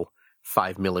have a little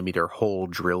 5mm hole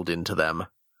drilled into them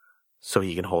so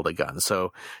he can hold a gun.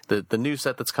 So the new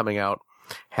set that's coming out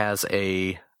has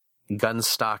a gun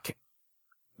stock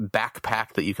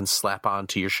backpack that you can slap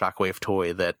onto your Shockwave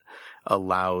toy that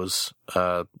allows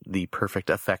the Perfect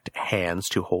Effect hands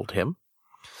to hold him.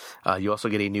 You also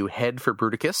get a new head for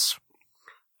Bruticus,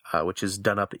 which is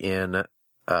done up in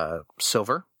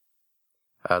silver.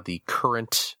 The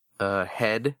current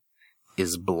head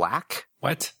is black.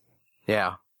 What?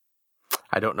 Yeah.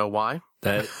 I don't know why.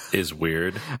 That is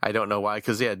weird. I don't know why,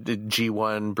 because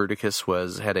G1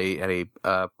 Bruticus had a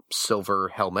silver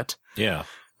helmet. Yeah.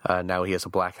 Now he has a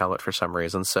black helmet for some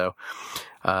reason. So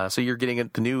you're getting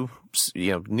the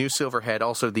new silver head.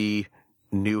 Also, the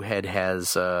new head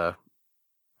has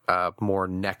more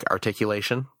neck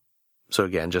articulation. So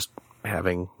again, just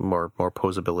having more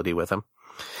posability with him.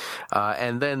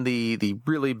 And then the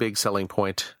really big selling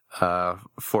point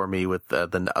for me with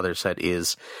the other set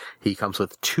is he comes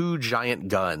with 2 giant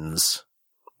guns,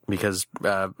 because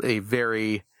a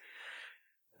very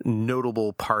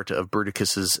notable part of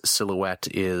Bruticus's silhouette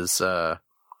is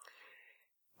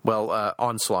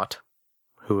Onslaught,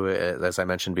 who, as I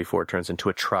mentioned before, turns into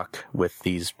a truck with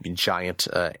these giant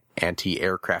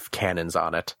anti-aircraft cannons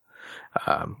on it.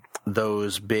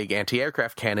 Those big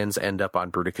anti-aircraft cannons end up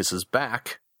on Bruticus's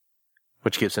back,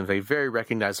 which gives him a very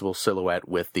recognizable silhouette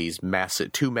with these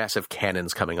 2 massive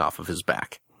cannons coming off of his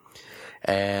back.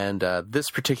 And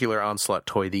this particular Onslaught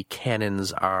toy, the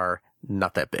cannons are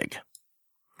not that big.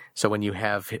 So when you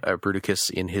have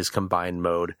Bruticus in his combined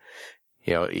mode,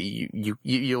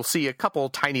 you'll see a couple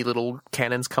tiny little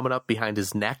cannons coming up behind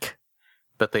his neck,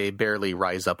 but they barely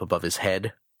rise up above his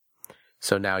head.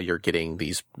 So now you're getting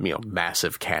these,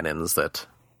 massive cannons that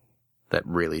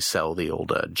really sell the old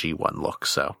G1 look.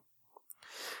 So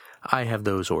I have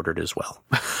those ordered as well.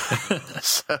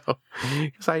 So,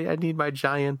 because I need my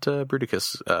giant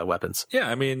Bruticus weapons. Yeah,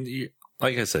 I mean,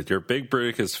 like I said, you're a big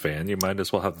Bruticus fan. You might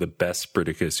as well have the best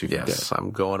Bruticus you can get. Yes,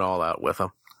 I'm going all out with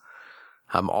them.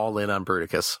 I'm all in on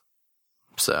Bruticus.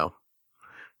 So,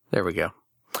 there we go.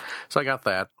 So I got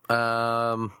that.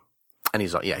 And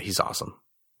he's awesome.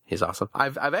 He's awesome.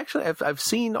 I've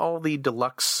seen all the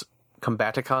deluxe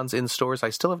Combaticons in stores. I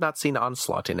still have not seen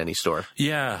Onslaught in any store.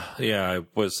 Yeah. I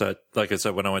was at, like I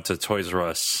said, when I went to Toys R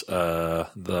Us,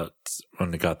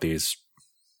 when they got these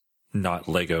not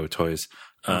Lego toys,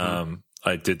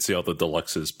 I did see all the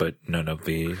deluxes, but none of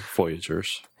the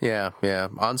Voyagers. Yeah.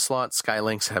 Onslaught,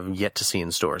 Skylynx have yet to see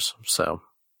in stores, so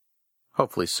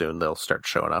hopefully soon they'll start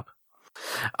showing up.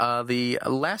 The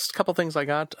last couple things I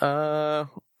got,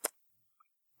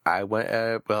 I went,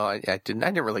 I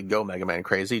didn't really go Mega Man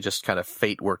crazy, just kind of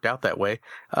fate worked out that way.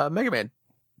 Mega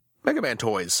Man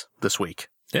toys this week.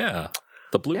 Yeah.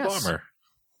 The Blue Bomber.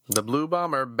 The Blue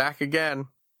Bomber back again.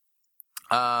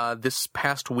 This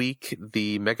past week,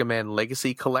 the Mega Man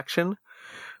Legacy Collection,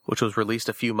 which was released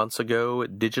a few months ago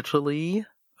digitally,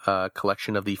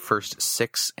 collection of the first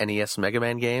 6 NES Mega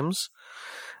Man games,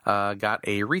 got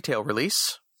a retail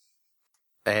release,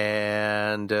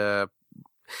 and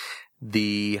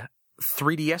the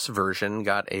 3DS version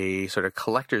got a sort of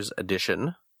collector's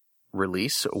edition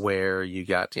release where you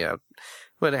got, it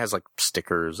has like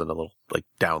stickers and a little like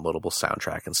downloadable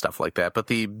soundtrack and stuff like that. But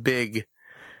the big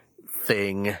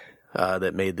thing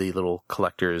that made the little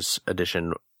collector's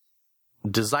edition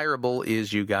desirable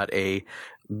is you got a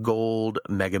gold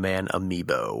Mega Man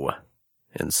amiibo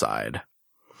inside.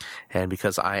 And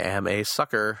because I am a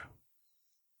sucker,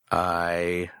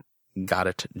 I got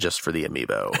it just for the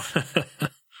amiibo.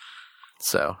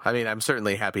 So, I mean, I'm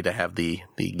certainly happy to have the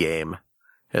game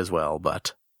as well,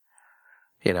 but,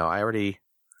 I'm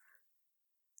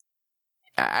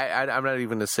not even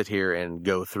going to sit here and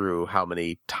go through how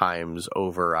many times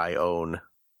over I own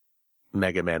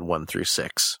Mega Man 1 through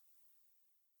 6,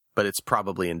 but it's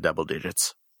probably in double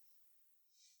digits.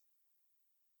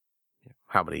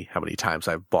 How many times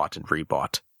I've bought and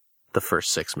rebought the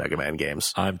first 6 Mega Man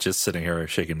games. I'm just sitting here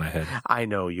shaking my head. I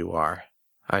know you are.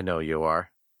 Let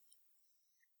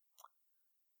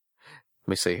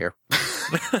me see here.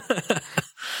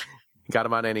 Got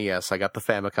them on NES. I got the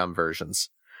Famicom versions.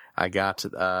 I got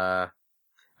them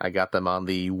on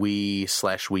the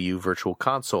Wii/Wii U Virtual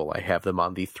Console. I have them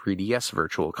on the 3DS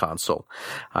Virtual Console.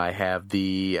 I have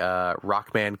the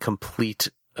Rockman Complete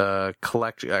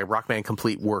Rockman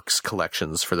Complete Works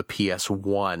collections for the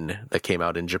PS1 that came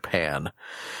out in Japan.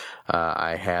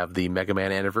 I have the Mega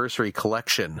Man Anniversary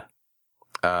Collection.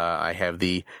 I have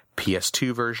the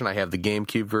PS2 version, I have the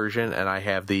GameCube version, and I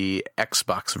have the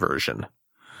Xbox version.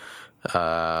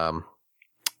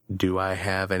 Do I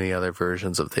have any other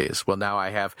versions of these? Well, now I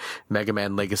have Mega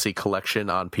Man Legacy Collection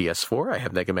on PS4. I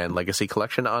have Mega Man Legacy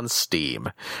Collection on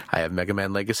Steam. I have Mega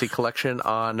Man Legacy Collection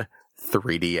on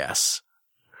 3DS.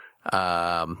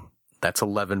 That's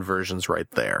 11 versions right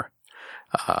there.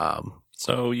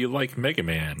 So you like Mega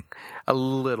Man? A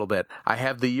little bit. I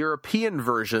have the European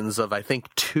versions of, I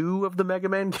think, 2 of the Mega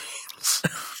Man games.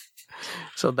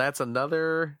 So that's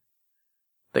another.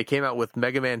 They came out with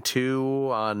Mega Man 2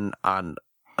 on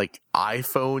like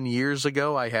iPhone years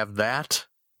ago. I have that.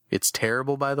 It's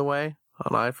terrible, by the way,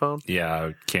 on iPhone. Yeah,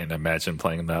 I can't imagine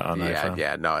playing that on iPhone.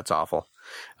 Yeah, no, it's awful.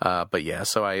 But yeah,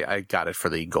 so I got it for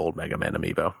the gold Mega Man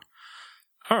amiibo.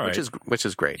 All right. Which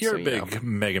is great. You're a big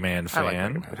Mega Man fan. I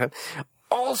like Mega Man.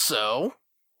 Also,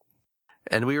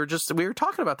 and we were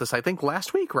talking about this, I think,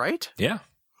 last week, right? Yeah.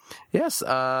 Yes,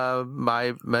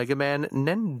 my Mega Man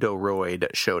Nendoroid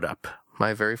showed up.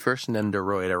 My very first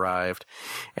Nendoroid arrived,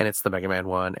 and it's the Mega Man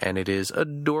 1, and it is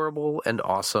adorable and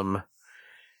awesome.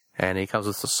 And he comes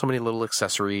with so many little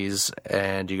accessories,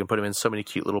 and you can put him in so many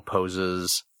cute little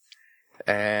poses.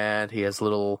 And he has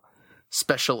little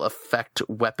special effect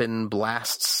weapon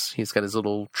blasts. He's got his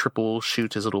little triple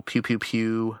shoot, his little pew pew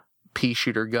pew pea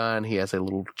shooter gun. He has a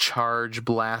little charge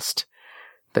blast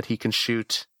that he can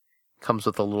shoot. Comes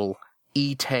with a little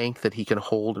E-tank that he can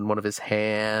hold in one of his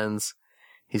hands.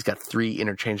 He's got 3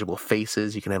 interchangeable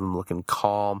faces. You can have him looking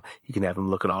calm. You can have him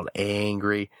looking all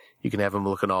angry. You can have him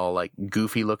looking all like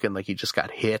goofy looking, like he just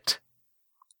got hit.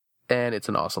 And it's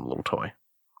an awesome little toy.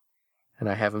 And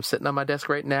I have him sitting on my desk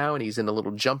right now, and he's in a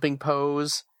little jumping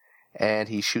pose, and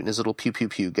he's shooting his little pew pew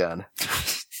pew gun.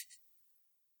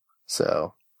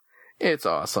 So, it's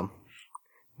awesome.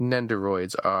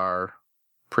 Nendoroids are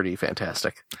pretty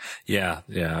fantastic. Yeah,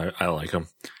 I like them.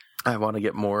 I want to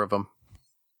get more of them.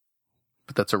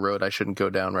 But that's a road I shouldn't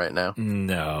go down right now.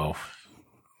 No.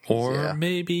 Or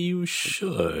maybe you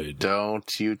should.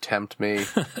 Don't you tempt me.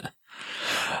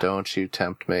 Don't you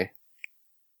tempt me.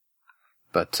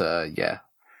 But, yeah.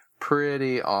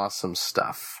 Pretty awesome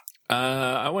stuff.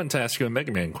 I wanted to ask you a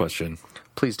Mega Man question.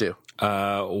 Please do.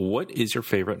 What is your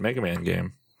favorite Mega Man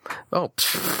game? Oh,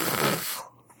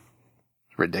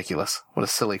 ridiculous. What a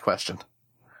silly question.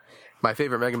 My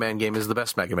favorite Mega Man game is the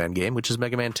best Mega Man game, which is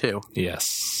Mega Man 2.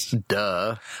 Yes.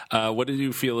 Duh. What do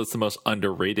you feel is the most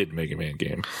underrated Mega Man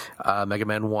game? Mega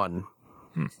Man 1.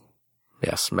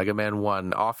 Yes, Mega Man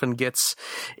 1 often gets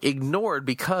ignored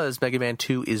because Mega Man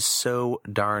 2 is so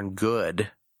darn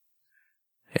good.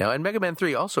 You know, and Mega Man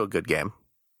 3 also a good game.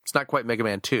 It's not quite Mega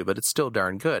Man 2, but it's still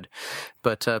darn good.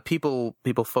 But people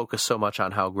focus so much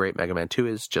on how great Mega Man 2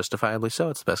 is, justifiably so.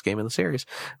 It's the best game in the series.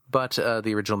 But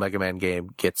the original Mega Man game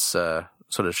gets sort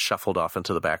of shuffled off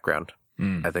into the background,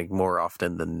 I think, more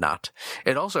often than not.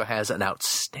 It also has an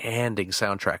outstanding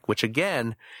soundtrack, which,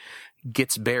 again,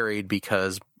 gets buried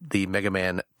because the Mega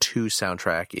Man 2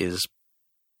 soundtrack is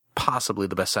possibly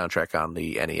the best soundtrack on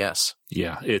the NES.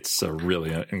 Yeah, it's a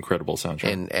really incredible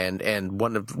soundtrack. And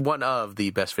one of the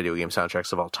best video game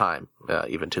soundtracks of all time,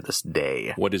 even to this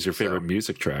day. What is your favorite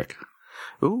music track?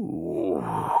 Ooh,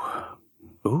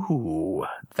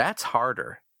 that's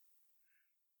harder.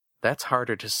 That's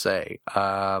harder to say.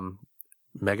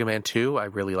 Mega Man 2, I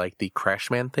really like the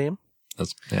Crash Man theme.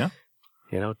 Yeah.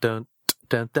 You know, dun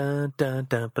dun dun dun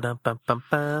dun ba bum bum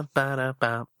bum ba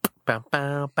ba bow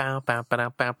bow bow bow bow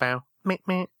bow bow me.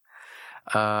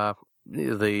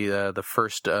 The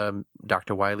first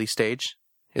Dr. Wily stage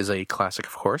is a classic,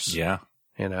 of course. Yeah.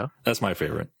 You know? That's my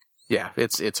favorite. Yeah,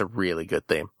 it's a really good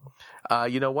theme.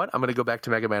 You know what? I'm going to go back to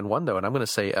Mega Man 1 though, and I'm going to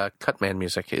say Cutman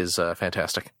music is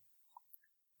fantastic.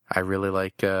 I really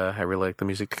like the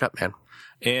music to Cutman.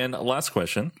 And last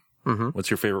question. Mm-hmm.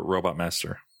 What's your favorite Robot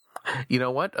Master? You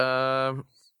know what?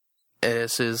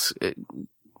 This is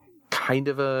kind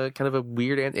of a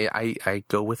weird answer. I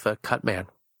go with Cutman.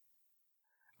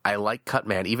 I like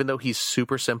Cutman, even though he's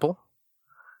super simple.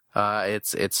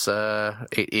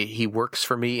 He works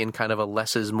for me in kind of a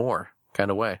less is more kind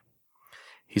of way.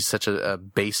 He's such a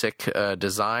basic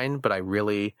design, but I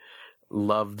really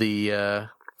love the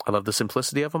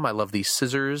simplicity of him. I love the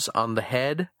scissors on the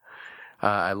head.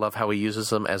 I love how he uses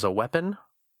them as a weapon.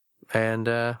 And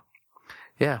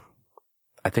yeah,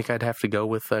 I think I'd have to go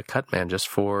with Cutman just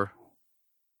for,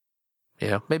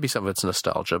 maybe some of it's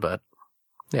nostalgia, but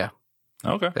yeah.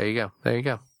 Okay. There you go. There you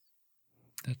go.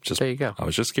 I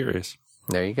was just curious.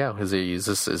 There you go. Is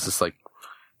this like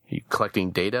you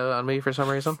collecting data on me for some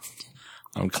reason?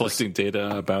 I'm collecting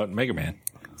data about Mega Man.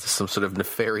 Is this some sort of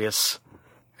nefarious?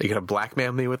 Are you gonna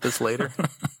blackmail me with this later?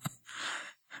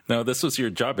 No, this was your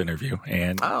job interview,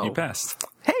 and you passed.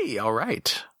 Hey, all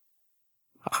right.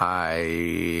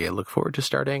 I look forward to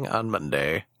starting on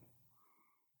Monday.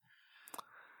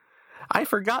 I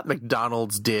forgot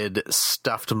McDonald's did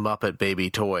stuffed Muppet baby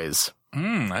toys.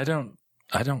 I don't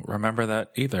remember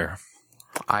that either.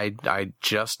 I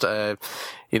just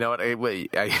you know what,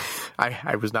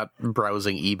 I was not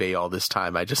browsing eBay all this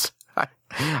time. I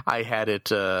had it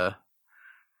because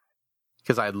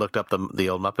I had looked up the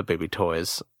old Muppet Baby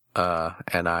toys,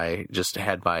 and I just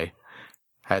had the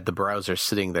browser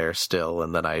sitting there still,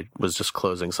 and then I was just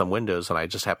closing some windows, and I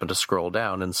just happened to scroll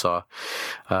down and saw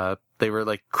they were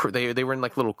like they were in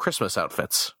like little Christmas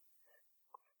outfits,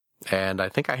 and I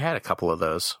think I had a couple of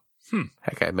those.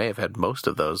 Heck, I may have had most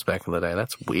of those back in the day.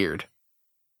 That's weird.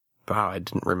 Wow, I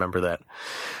didn't remember that.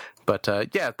 But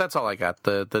yeah, that's all I got.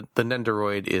 The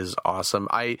Nendoroid is awesome.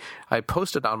 I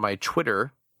posted on my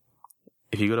Twitter.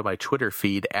 If you go to my Twitter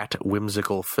feed at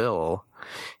WhimsicalPhil,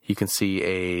 you can see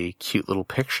a cute little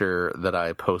picture that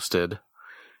I posted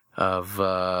of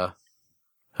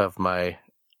my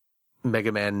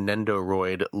Mega Man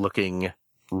Nendoroid looking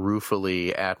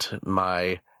ruefully at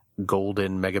my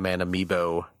golden Mega Man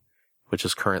amiibo, which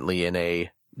is currently in a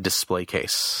display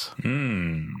case.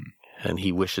 And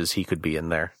he wishes he could be in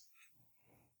there.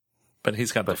 But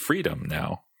he's got the freedom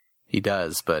now. He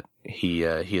does, but he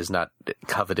is not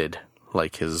coveted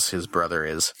like his brother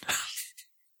is.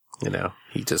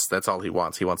 That's all he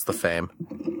wants. He wants the fame.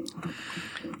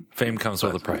 Fame comes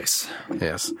with a price.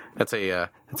 Yes. It's a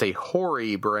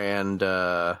Hori brand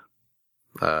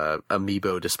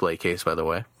amiibo display case, by the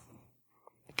way.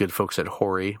 Good folks at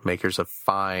Hori, makers of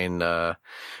fine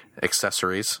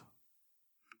accessories.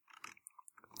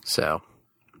 So,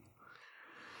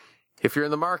 if you're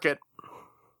in the market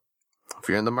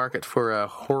for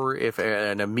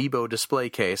an amiibo display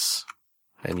case,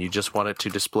 and you just want it to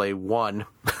display one,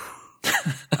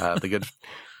 the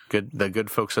The good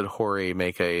folks at Hori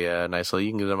make a nice little.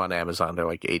 You can get them on Amazon. They're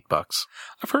like $8.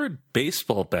 I've heard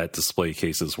baseball bat display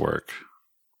cases work.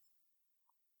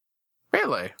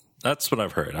 Really? That's what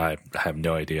I've heard. I have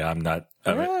no idea. I'm not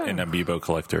an amiibo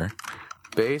collector.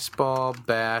 Baseball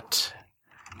bat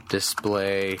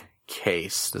display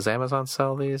case. Does Amazon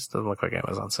sell these? Doesn't look like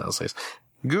Amazon sells these.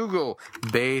 Google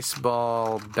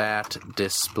baseball bat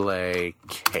display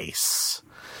case.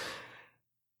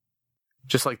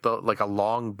 Just like a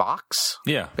long box?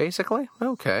 Yeah. Basically?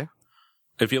 Okay.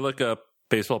 If you look up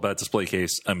baseball bat display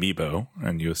case amiibo,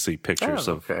 and you'll see pictures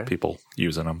of people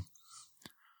using them.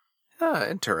 Ah,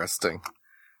 interesting.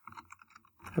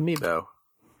 Amiibo.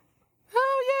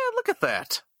 Oh, yeah, look at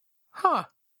that. Huh.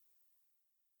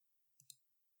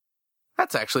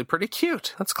 That's actually pretty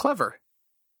cute. That's clever.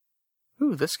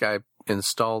 Ooh, this guy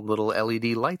installed little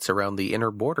LED lights around the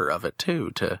inner border of it,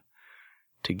 too, to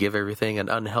give everything an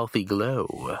unhealthy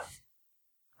glow.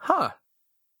 Huh.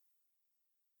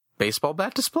 Baseball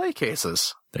bat display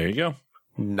cases. There you go.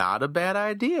 Not a bad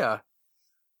idea.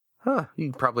 Huh. You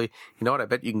can probably, you know what, I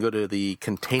bet you can go to the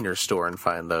Container Store and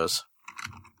find those.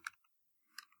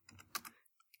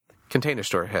 Container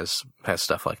Store has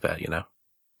stuff like that, you know.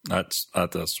 That's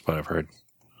what I've heard.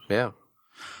 Yeah.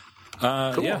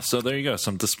 Cool. Yeah, so there you go.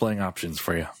 Some displaying options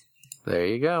for you. There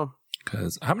you go.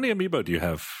 Because how many amiibo do you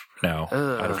have now,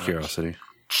 out of curiosity?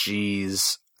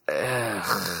 Jeez.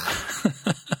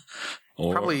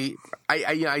 Probably,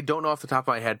 I don't know off the top of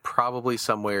my head, probably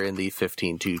somewhere in the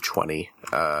 15 to 20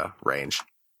 range.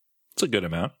 It's a good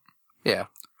amount. Yeah.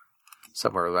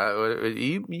 Somewhere.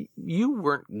 You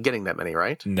weren't getting that many,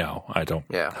 right? No, I don't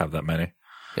have that many.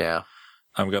 Yeah.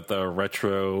 I've got the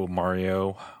retro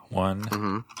Mario one,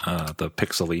 the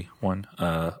pixely one.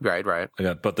 Right. I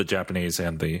got both the Japanese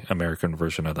and the American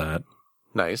version of that.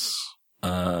 Nice.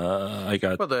 I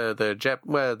got the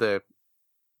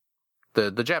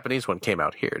Japanese one came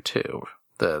out here too.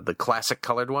 The classic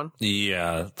colored one.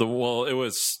 Yeah. It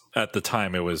was at the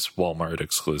time it was Walmart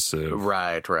exclusive.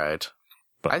 Right.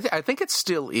 But I think it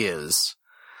still is.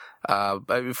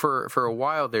 For a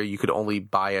while there, you could only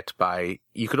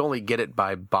get it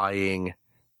by buying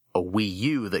a Wii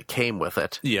U that came with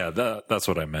it. Yeah, that's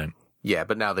what I meant. Yeah,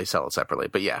 but now they sell it separately.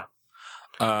 But yeah,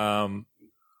 I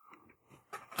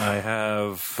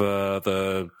have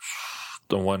the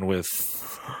one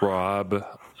with Rob,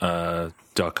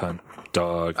 Duck Hunt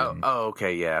Dog.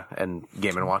 Okay, yeah, and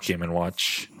Game & Watch.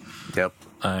 Yep.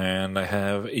 And I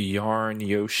have Yarn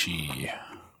Yoshi.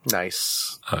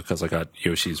 Nice. Because I got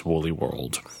Yoshi's Woolly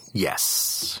World.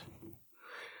 Yes.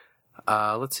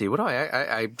 Let's see. What do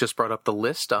I just brought up the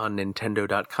list on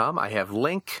Nintendo.com. I have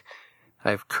Link.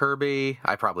 I have Kirby.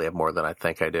 I probably have more than I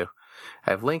think I do.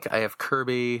 I have Link. I have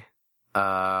Kirby.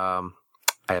 I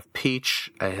have Peach.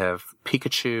 I have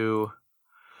Pikachu.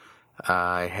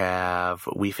 I have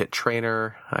Wii Fit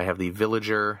Trainer. I have the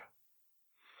Villager.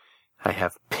 I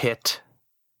have Pit.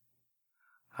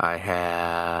 I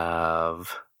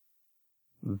have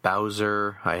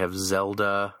Bowser. I have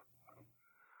Zelda.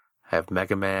 I have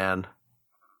Mega Man.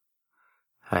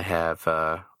 I have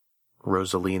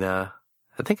Rosalina.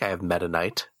 I think I have Meta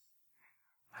Knight.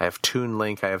 I have Toon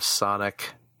Link. I have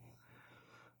Sonic.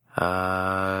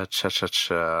 I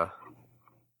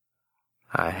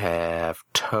have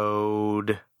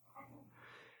Toad.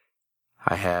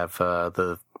 I have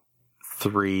the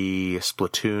 3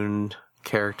 Splatoon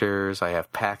characters. I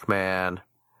have Pac-Man.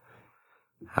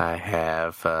 I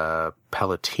have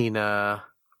Palutena.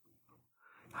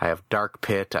 I have Dark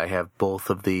Pit. I have both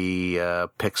of the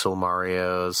Pixel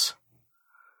Marios.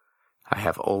 I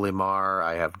have Olimar.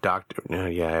 I have I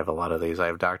have a lot of these. I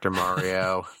have Dr.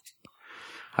 Mario.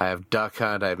 I have Duck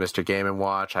Hunt. I have Mr. Game &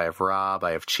 Watch. I have Rob.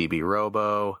 I have Chibi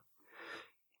Robo.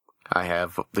 I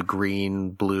have the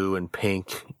green, blue, and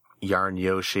pink Yarn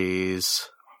Yoshis.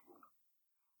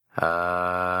 I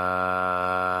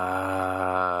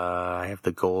have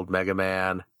the gold Mega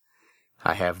Man.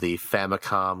 I have the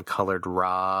Famicom colored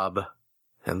Rob.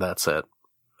 And that's it.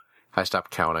 I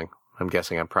stopped counting. I'm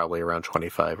guessing I'm probably around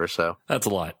 25 or so. That's a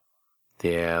lot.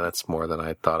 Yeah, that's more than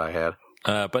I thought I had.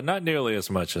 But not nearly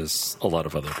as much as a lot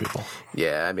of other people.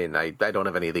 Yeah, I mean, I don't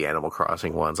have any of the Animal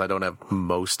Crossing ones. I don't have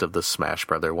most of the Smash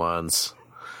Brother ones.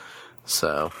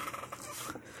 So,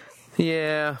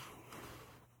 yeah.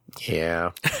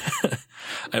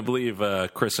 I believe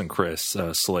Chris and Chris,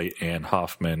 Slate and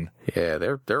Hoffman.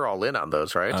 Yeah, they're all in on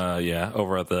those, right? Yeah,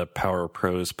 over at the Power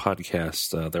Pros podcast,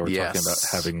 they were talking about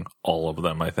having all of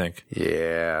them, I think.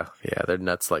 Yeah, they're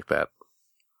nuts like that.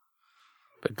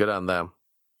 But good on them.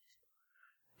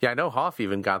 Yeah, I know Hoff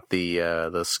even got the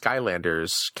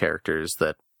Skylanders characters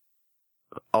that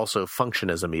also function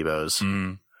as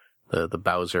amiibos. the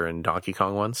Bowser and Donkey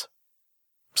Kong ones.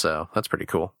 So that's pretty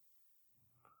cool.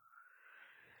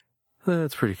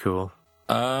 That's pretty cool.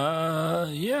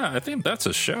 Yeah, I think that's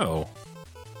a show.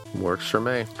 Works for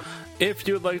me. If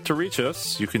you would like to reach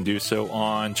us, you can do so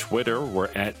on Twitter. We're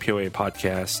at POA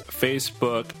Podcast.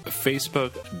 Facebook,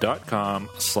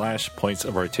 facebook.com/points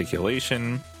of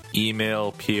articulation.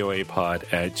 Email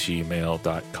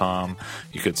poapod@gmail.com.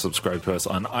 You could subscribe to us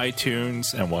on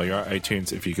iTunes. And while you're on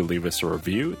iTunes, if you could leave us a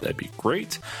review, that'd be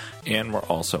great. And we're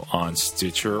also on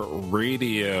Stitcher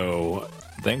Radio.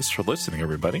 Thanks for listening,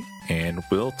 everybody. And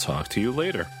we'll talk to you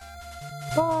later.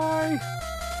 Bye.